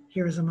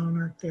 Here is a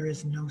monarch. There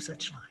is no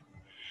such line.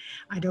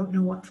 I don't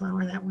know what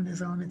flower that one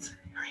is on. It's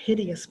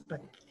hideous,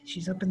 but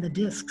she's up in the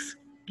discs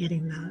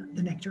getting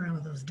the nectar out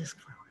of those disc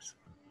flowers.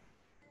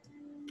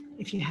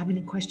 If you have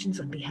any questions,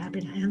 I'd be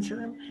happy to answer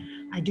them.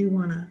 I do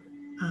want to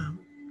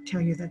tell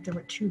you that there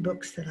were two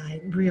books that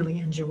I really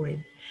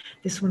enjoyed.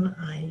 This one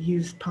I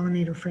used,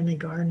 Pollinator Friendly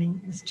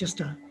Gardening. It's just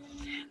a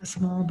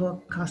small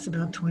book, costs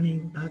about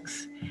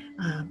 $20.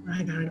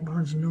 I got it at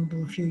Barnes &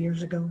 Noble a few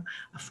years ago.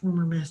 A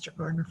former master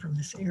gardener from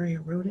this area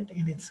wrote it,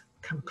 and it's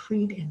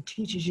complete and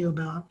teaches you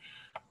about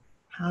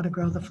how to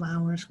grow the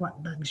flowers, what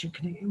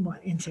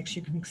insects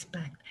you can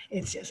expect.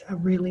 It's just a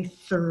really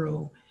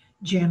thorough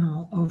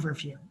general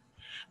overview.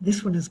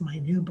 This one is my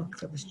new book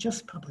that was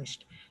just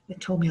published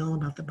that told me all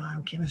about the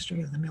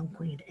biochemistry of the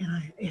milkweed.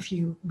 And if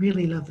you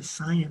really love the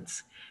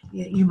science,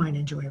 you might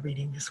enjoy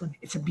reading this one.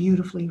 It's a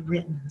beautifully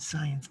written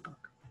science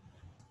book.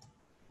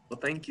 Well,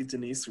 thank you,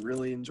 Dennice.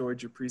 Really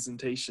enjoyed your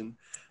presentation.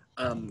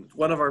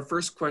 One of our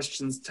first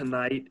questions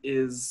tonight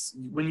is,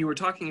 when you were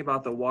talking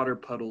about the water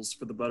puddles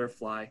for the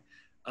butterfly,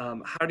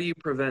 how do you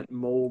prevent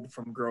mold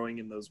from growing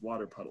in those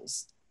water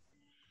puddles?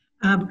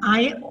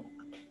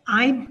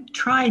 I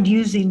tried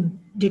using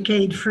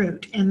decayed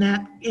fruit, and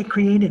it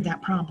created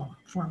that problem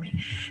for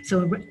me.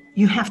 So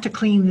you have to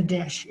clean the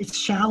dish. It's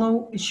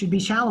shallow. It should be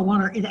shallow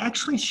water. It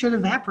actually should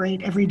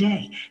evaporate every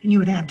day, and you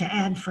would have to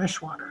add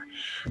fresh water.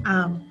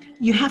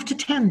 You have to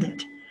tend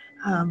it.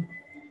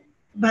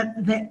 But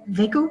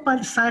they go by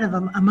the side of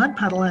a mud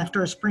puddle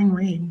after a spring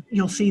rain.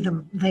 You'll see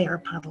them there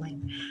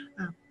puddling.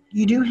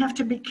 You do have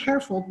to be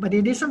careful, but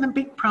it isn't a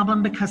big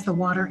problem because the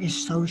water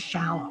is so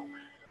shallow.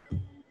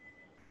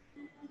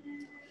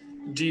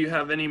 Do you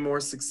have any more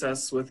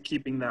success with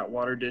keeping that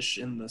water dish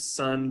in the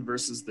sun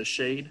versus the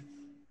shade?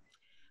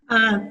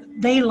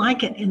 They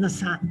like it in the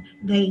sun.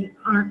 They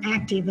aren't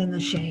active in the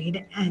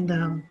shade.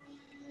 And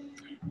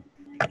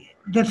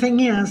the thing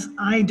is,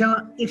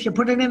 if you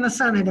put it in the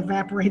sun, it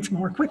evaporates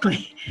more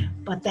quickly.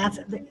 But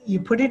you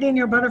put it in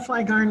your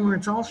butterfly garden where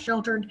it's all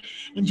sheltered,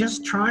 and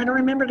just try to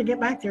remember to get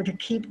back there to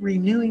keep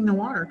renewing the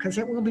water, because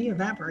it will be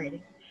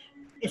evaporating.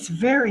 It's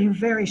very,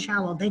 very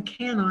shallow. They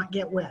cannot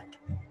get wet.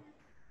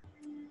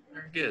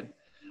 Very good.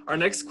 Our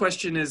next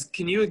question is,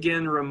 can you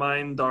again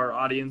remind our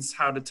audience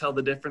how to tell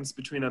the difference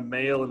between a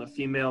male and a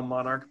female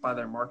monarch by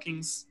their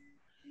markings?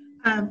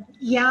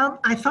 Yeah,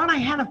 I thought I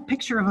had a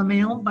picture of a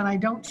male, but I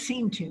don't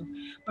seem to.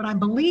 But I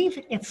believe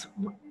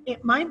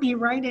it might be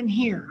right in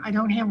here. I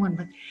don't have one,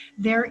 but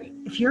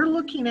if you're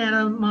looking at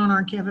a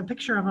monarch, you have a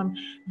picture of them,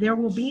 there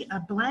will be a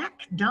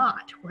black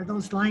dot where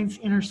those lines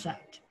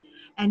intersect,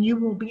 and you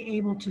will be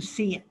able to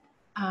see it.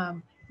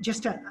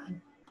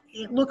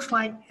 It looks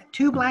like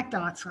two black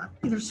dots on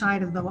either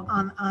side of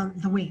on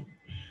the wing.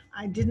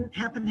 I didn't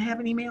happen to have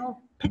any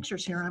male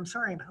pictures here. I'm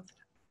sorry about that.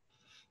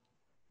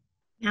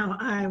 Now,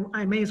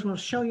 I may as well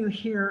show you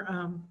here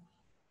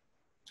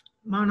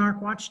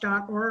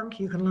monarchwatch.org.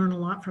 You can learn a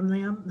lot from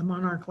them, the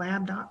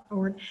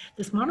monarchlab.org.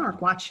 This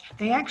Monarch Watch,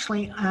 they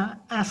actually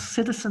ask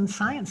citizen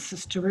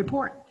scientists to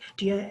report.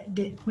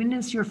 When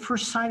is your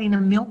first sighting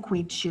of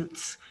milkweed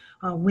shoots?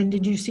 When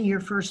did you see your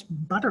first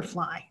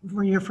butterfly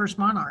or your first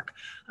monarch?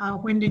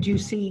 When did you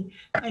see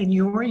in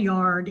your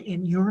yard,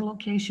 in your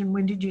location,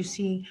 when did you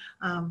see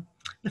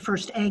the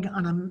first egg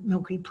on a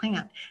milkweed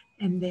plant?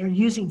 And they're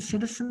using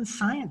citizen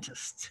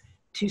scientists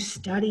to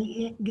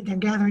study it. They're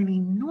gathering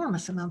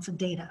enormous amounts of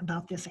data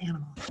about this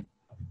animal.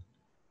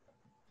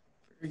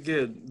 Very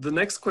good. The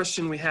next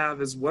question we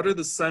have is, what are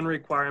the sun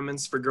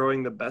requirements for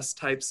growing the best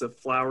types of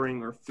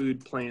flowering or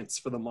food plants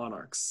for the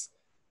monarchs?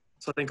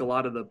 So I think a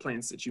lot of the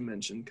plants that you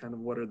mentioned, kind of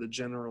what are the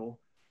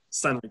general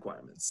sun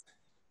requirements?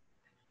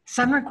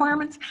 Sun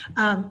requirements?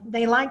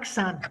 They like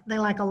sun. They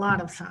like a lot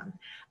of sun.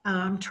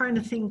 I'm trying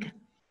to think.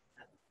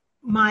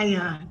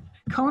 My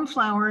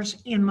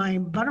coneflowers in my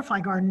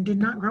butterfly garden did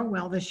not grow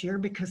well this year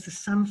because the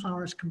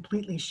sunflowers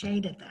completely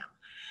shaded them.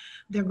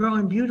 They're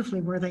growing beautifully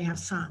where they have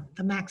sun.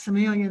 The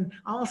Maximilian,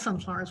 all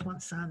sunflowers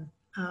want sun.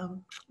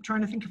 I'm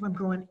trying to think if I'm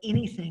growing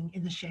anything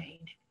in the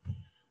shade.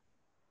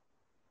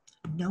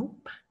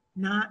 Nope,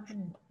 not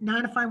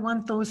if I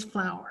want those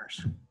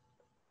flowers.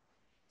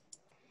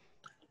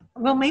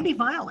 Well, maybe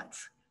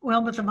violets.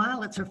 Well, but the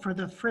violets are for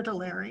the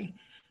fritillary.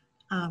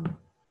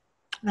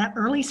 That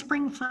early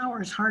spring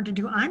flower is hard to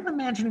do. I'm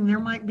imagining there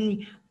might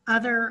be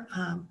other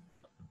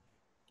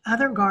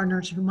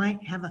gardeners who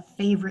might have a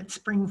favorite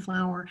spring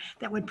flower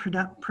that would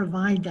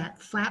provide that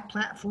flat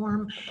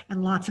platform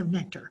and lots of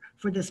nectar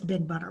for this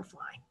big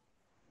butterfly.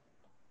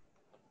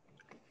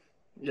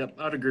 Yep,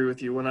 I'd agree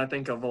with you. When I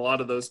think of a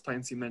lot of those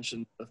plants you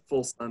mentioned, the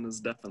full sun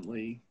is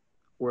definitely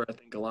where I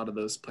think a lot of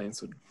those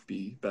plants would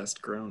be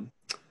best grown.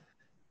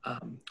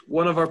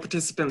 One of our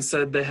participants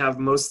said they have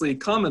mostly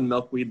common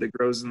milkweed that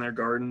grows in their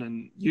garden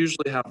and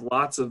usually have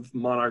lots of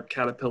monarch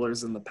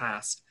caterpillars in the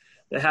past.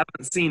 They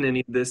haven't seen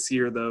any this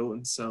year though,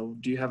 and so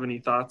do you have any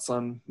thoughts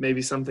on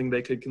maybe something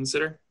they could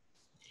consider?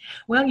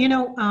 Well, you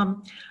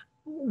know,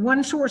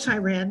 one source I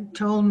read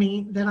told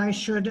me that I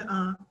should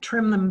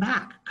trim them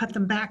back, cut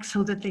them back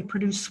so that they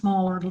produce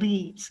smaller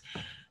leaves.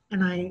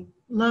 And I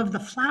love the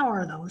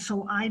flower though,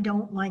 so I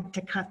don't like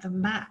to cut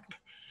them back.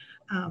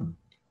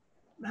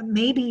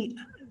 Maybe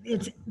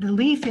the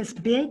leaf is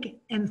big,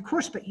 and of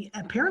course, but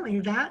apparently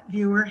that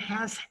viewer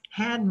has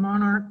had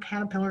monarch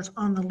caterpillars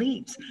on the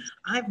leaves.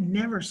 I've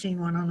never seen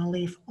one on a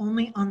leaf,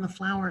 only on the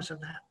flowers of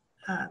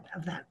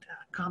that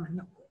common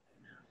milkweed.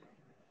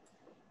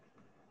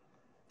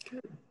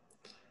 Good.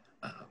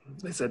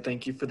 They said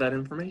thank you for that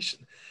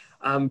information.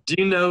 Do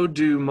you know,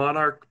 do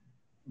monarch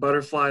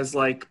butterflies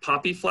like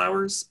poppy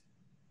flowers?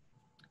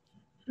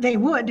 They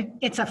would.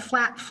 It's a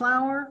flat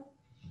flower.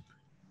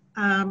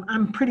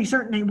 I'm pretty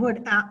certain they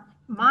would.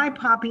 My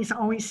poppies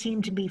always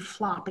seem to be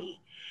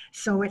floppy,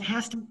 so it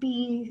has to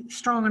be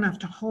strong enough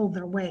to hold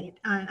their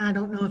weight. I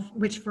don't know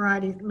which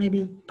variety,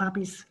 maybe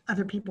poppies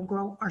other people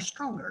grow are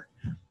stronger.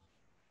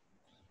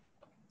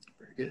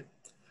 Very good.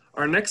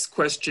 Our next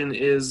question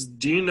is,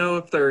 do you know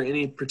if there are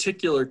any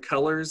particular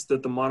colors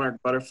that the monarch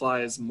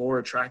butterfly is more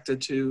attracted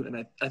to?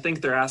 And I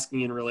think they're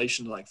asking in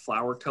relation to like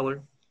flower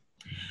color.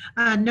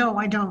 No,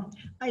 I don't,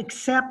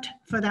 except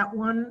for that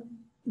one.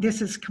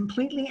 This is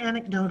completely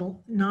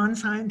anecdotal,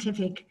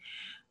 non-scientific.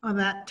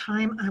 That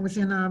time I was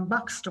in a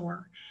buck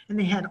store and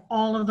they had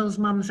all of those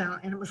mums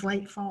out, and it was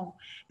late fall,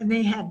 and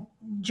they had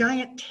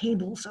giant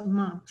tables of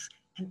mums,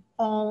 and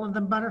all of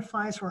the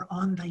butterflies were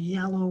on the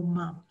yellow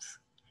mums.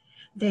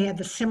 They had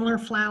the similar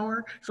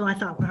flower, so I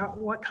thought, well,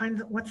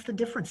 what's the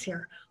difference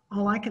here?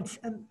 All I could,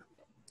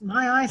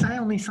 my eyes, I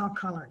only saw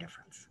color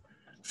difference.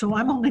 So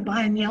I'm only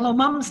buying yellow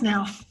mums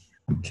now.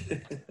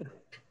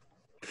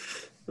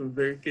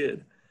 Very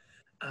good.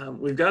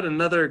 We've got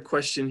another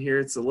question here.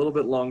 It's a little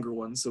bit longer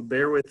one, so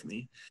bear with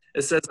me.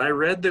 It says, I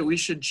read that we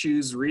should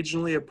choose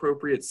regionally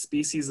appropriate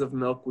species of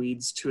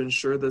milkweeds to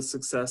ensure the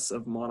success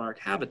of monarch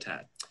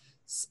habitat.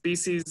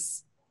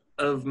 Species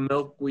of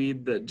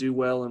milkweed that do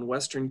well in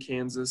western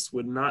Kansas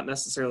would not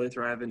necessarily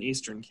thrive in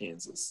eastern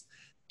Kansas.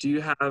 Do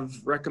you have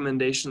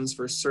recommendations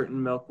for certain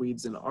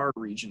milkweeds in our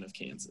region of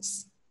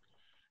Kansas?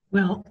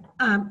 Well,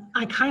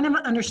 I kind of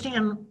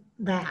understand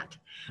that.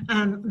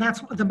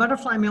 That's the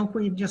butterfly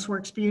milkweed just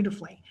works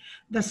beautifully.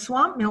 The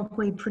swamp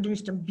milkweed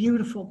produced a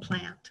beautiful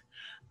plant.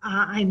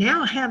 I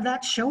now have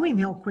that showy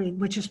milkweed,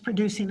 which is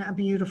producing a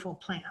beautiful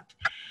plant.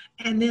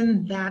 And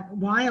then that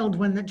wild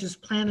one that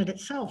just planted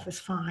itself is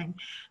fine.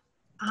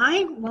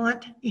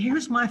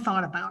 Here's my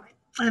thought about it.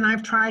 And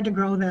I've tried to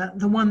grow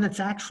the one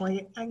that's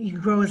actually, you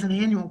grow as an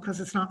annual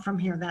because it's not from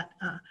here,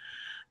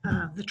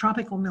 the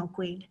tropical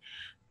milkweed.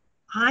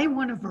 I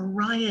want a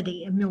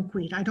variety of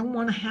milkweed. I don't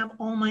want to have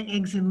all my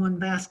eggs in one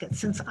basket.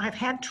 Since I've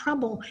had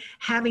trouble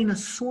having a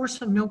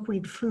source of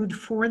milkweed food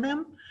for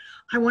them,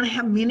 I want to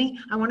have many.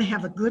 I want to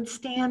have a good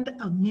stand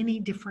of many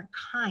different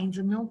kinds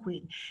of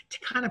milkweed to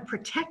kind of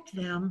protect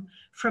them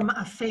from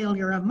a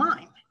failure of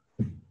mine.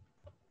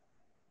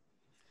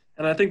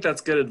 And I think that's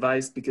good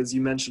advice because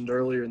you mentioned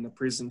earlier in the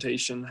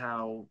presentation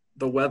how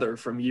the weather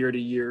from year to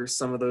year,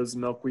 some of those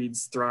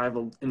milkweeds thrive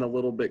in a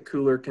little bit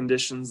cooler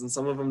conditions and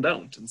some of them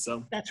don't. And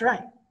so that's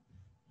right.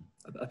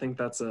 I think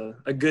that's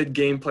a good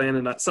game plan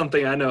and that's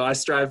something I know I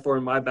strive for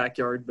in my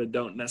backyard, but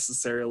don't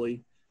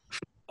necessarily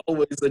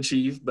always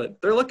achieve. But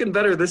they're looking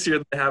better this year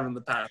than they have in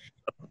the past.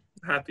 So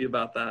I'm happy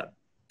about that.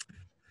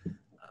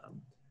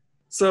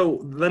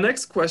 So the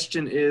next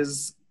question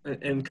is,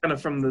 and kind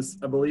of from this,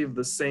 I believe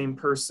the same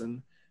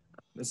person,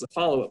 as a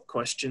follow-up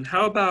question,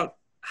 how about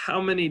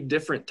how many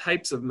different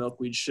types of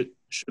milkweed should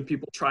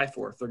people try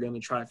for if they're going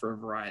to try for a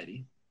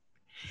variety?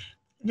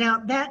 Now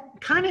that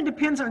kind of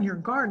depends on your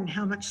garden,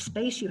 how much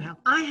space you have.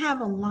 I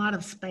have a lot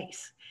of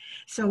space.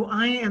 So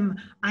I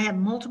have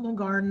multiple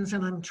gardens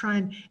and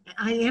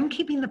I am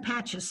keeping the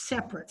patches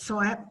separate. So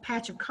I have a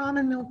patch of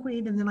common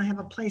milkweed and then I have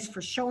a place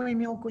for showy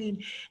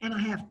milkweed and I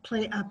have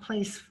a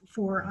place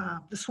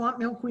for the swamp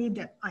milkweed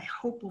that I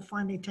hope will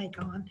finally take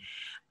off.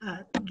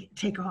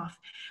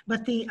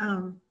 But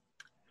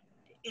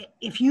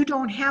if you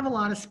don't have a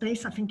lot of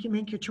space, I think you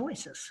make your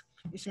choices.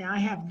 You say, I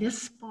have this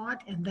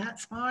spot and that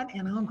spot,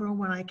 and I'll grow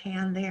what I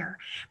can there.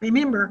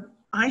 Remember,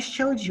 I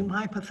showed you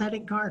my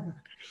pathetic garden,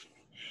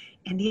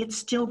 and it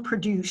still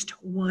produced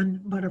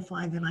one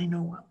butterfly that I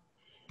know of.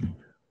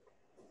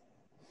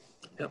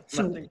 Yep,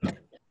 so,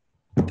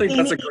 I think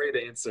that's a great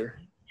answer.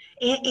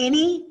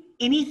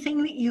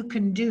 Anything that you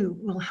can do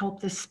will help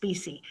this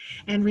species.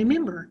 And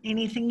remember,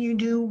 anything you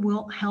do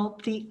will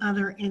help the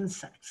other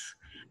insects,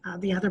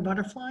 the other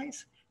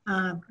butterflies,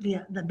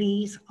 the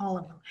bees, all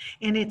of them.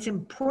 And it's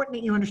important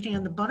that you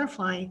understand the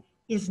butterfly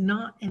is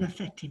not an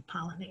effective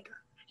pollinator.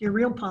 Your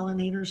real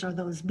pollinators are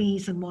those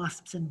bees and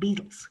wasps and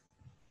beetles.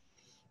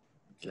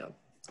 Yeah.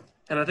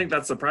 And I think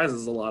that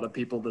surprises a lot of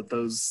people that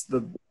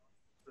the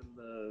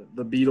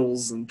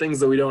beetles and things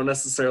that we don't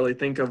necessarily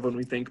think of when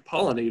we think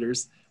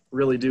pollinators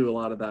really do a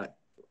lot of that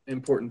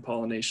important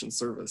pollination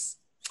service.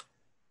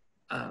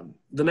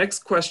 The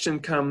next question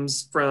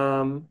comes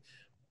from,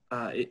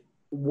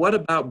 what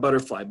about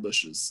butterfly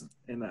bushes?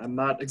 And I'm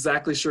not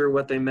exactly sure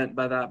what they meant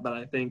by that, but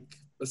I think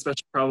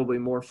especially probably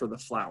more for the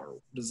flower.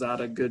 Is that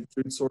a good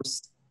food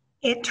source?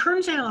 It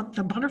turns out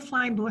the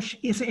butterfly bush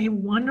is a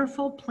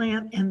wonderful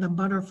plant and the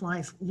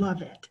butterflies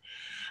love it.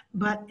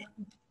 But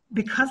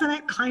because of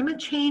that climate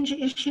change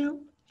issue,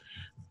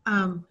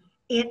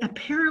 it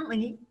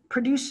apparently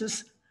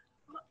produces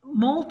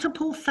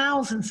multiple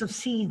thousands of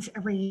seeds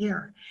every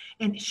year.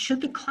 And should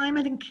the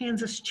climate in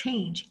Kansas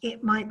change,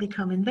 it might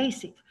become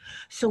invasive.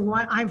 So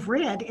what I've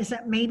read is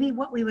that maybe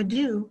what we would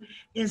do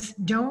is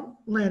don't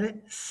let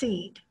it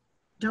seed.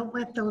 Don't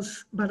let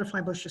those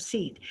butterfly bushes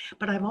seed.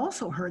 But I've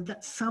also heard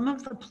that some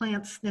of the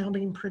plants now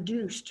being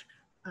produced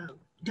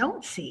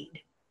don't seed.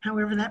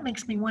 However, that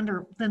makes me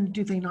wonder, then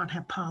do they not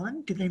have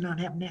pollen? Do they not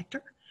have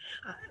nectar?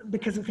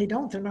 Because if they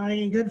don't, they're not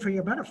any good for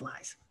your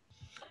butterflies.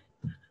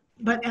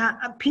 But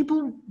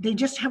people, they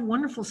just have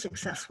wonderful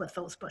success with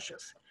those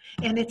bushes.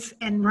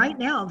 And right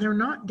now, they're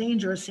not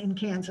dangerous in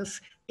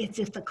Kansas. It's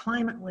if the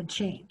climate would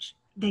change,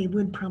 they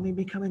would probably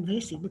become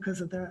invasive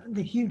because of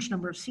the huge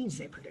number of seeds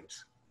they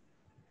produce.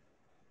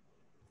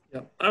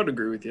 Yeah, I would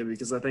agree with you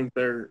because I think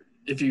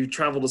if you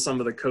travel to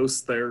some of the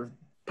coasts, they're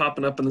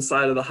popping up in the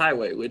side of the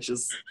highway, which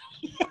is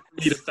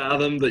easy to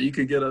fathom that you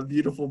could get a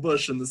beautiful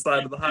bush in the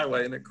side of the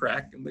highway and a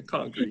crack in the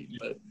concrete.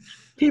 But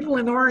people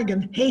in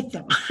Oregon hate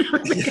them.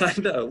 Yeah, I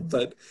know,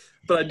 but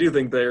I do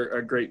think they're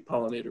a great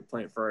pollinator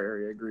plant for our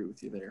area. I agree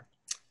with you there.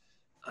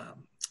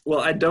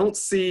 Well, I don't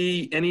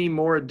see any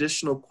more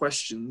additional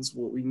questions.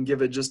 Well, we can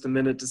give it just a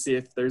minute to see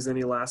if there's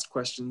any last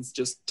questions.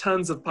 Just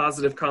tons of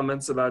positive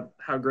comments about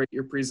how great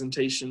your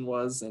presentation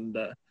was and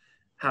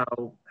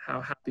how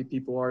happy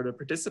people are to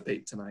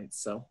participate tonight.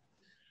 So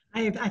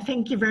I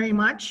thank you very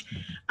much.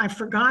 I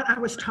forgot I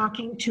was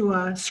talking to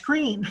a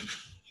screen.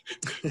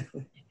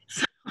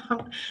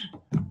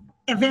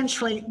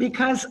 Eventually,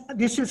 because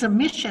this is a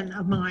mission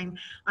of mine,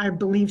 I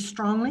believe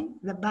strongly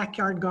that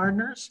backyard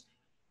gardeners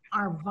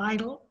are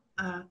vital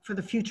for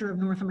the future of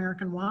North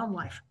American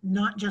wildlife,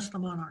 not just the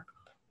monarch,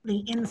 the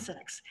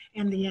insects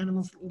and the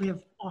animals that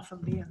live off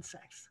of the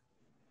insects.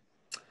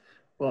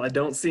 Well, I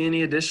don't see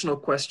any additional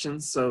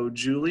questions, so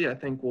Julie, I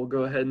think we'll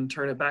go ahead and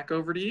turn it back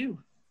over to you.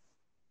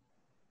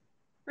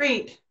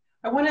 Great.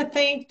 I want to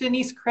thank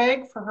Dennice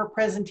Craig for her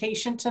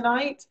presentation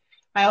tonight.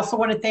 I also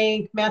want to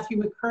thank Matthew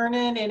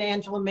McKernan and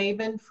Angela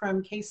Mabin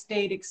from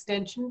K-State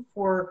Extension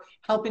for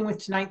helping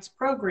with tonight's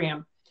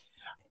program.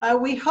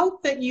 We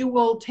hope that you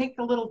will take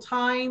a little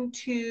time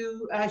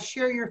to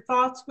share your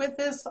thoughts with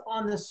us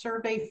on the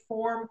survey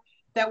form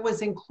that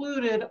was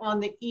included on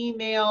the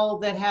email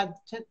that had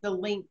the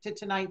link to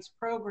tonight's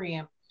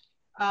program.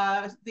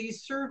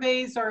 These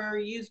surveys are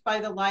used by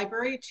the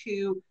library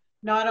to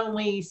not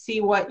only see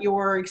what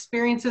your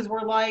experiences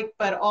were like,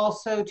 but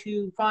also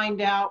to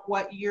find out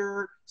what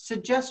your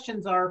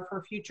suggestions are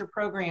for future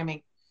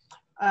programming.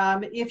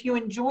 If you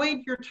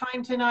enjoyed your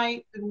time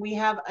tonight, then we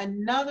have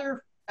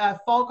another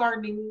fall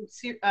gardening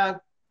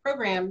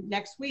program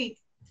next week.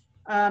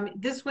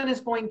 This one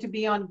is going to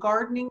be on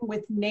gardening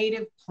with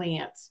native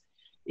plants.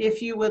 If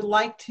you would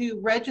like to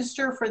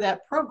register for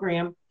that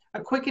program, a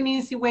quick and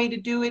easy way to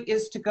do it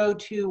is to go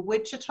to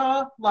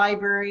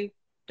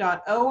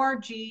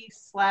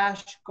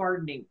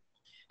wichitalibrary.org/gardening.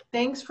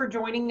 Thanks for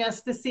joining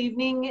us this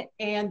evening,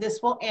 and this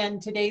will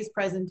end today's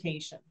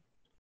presentation.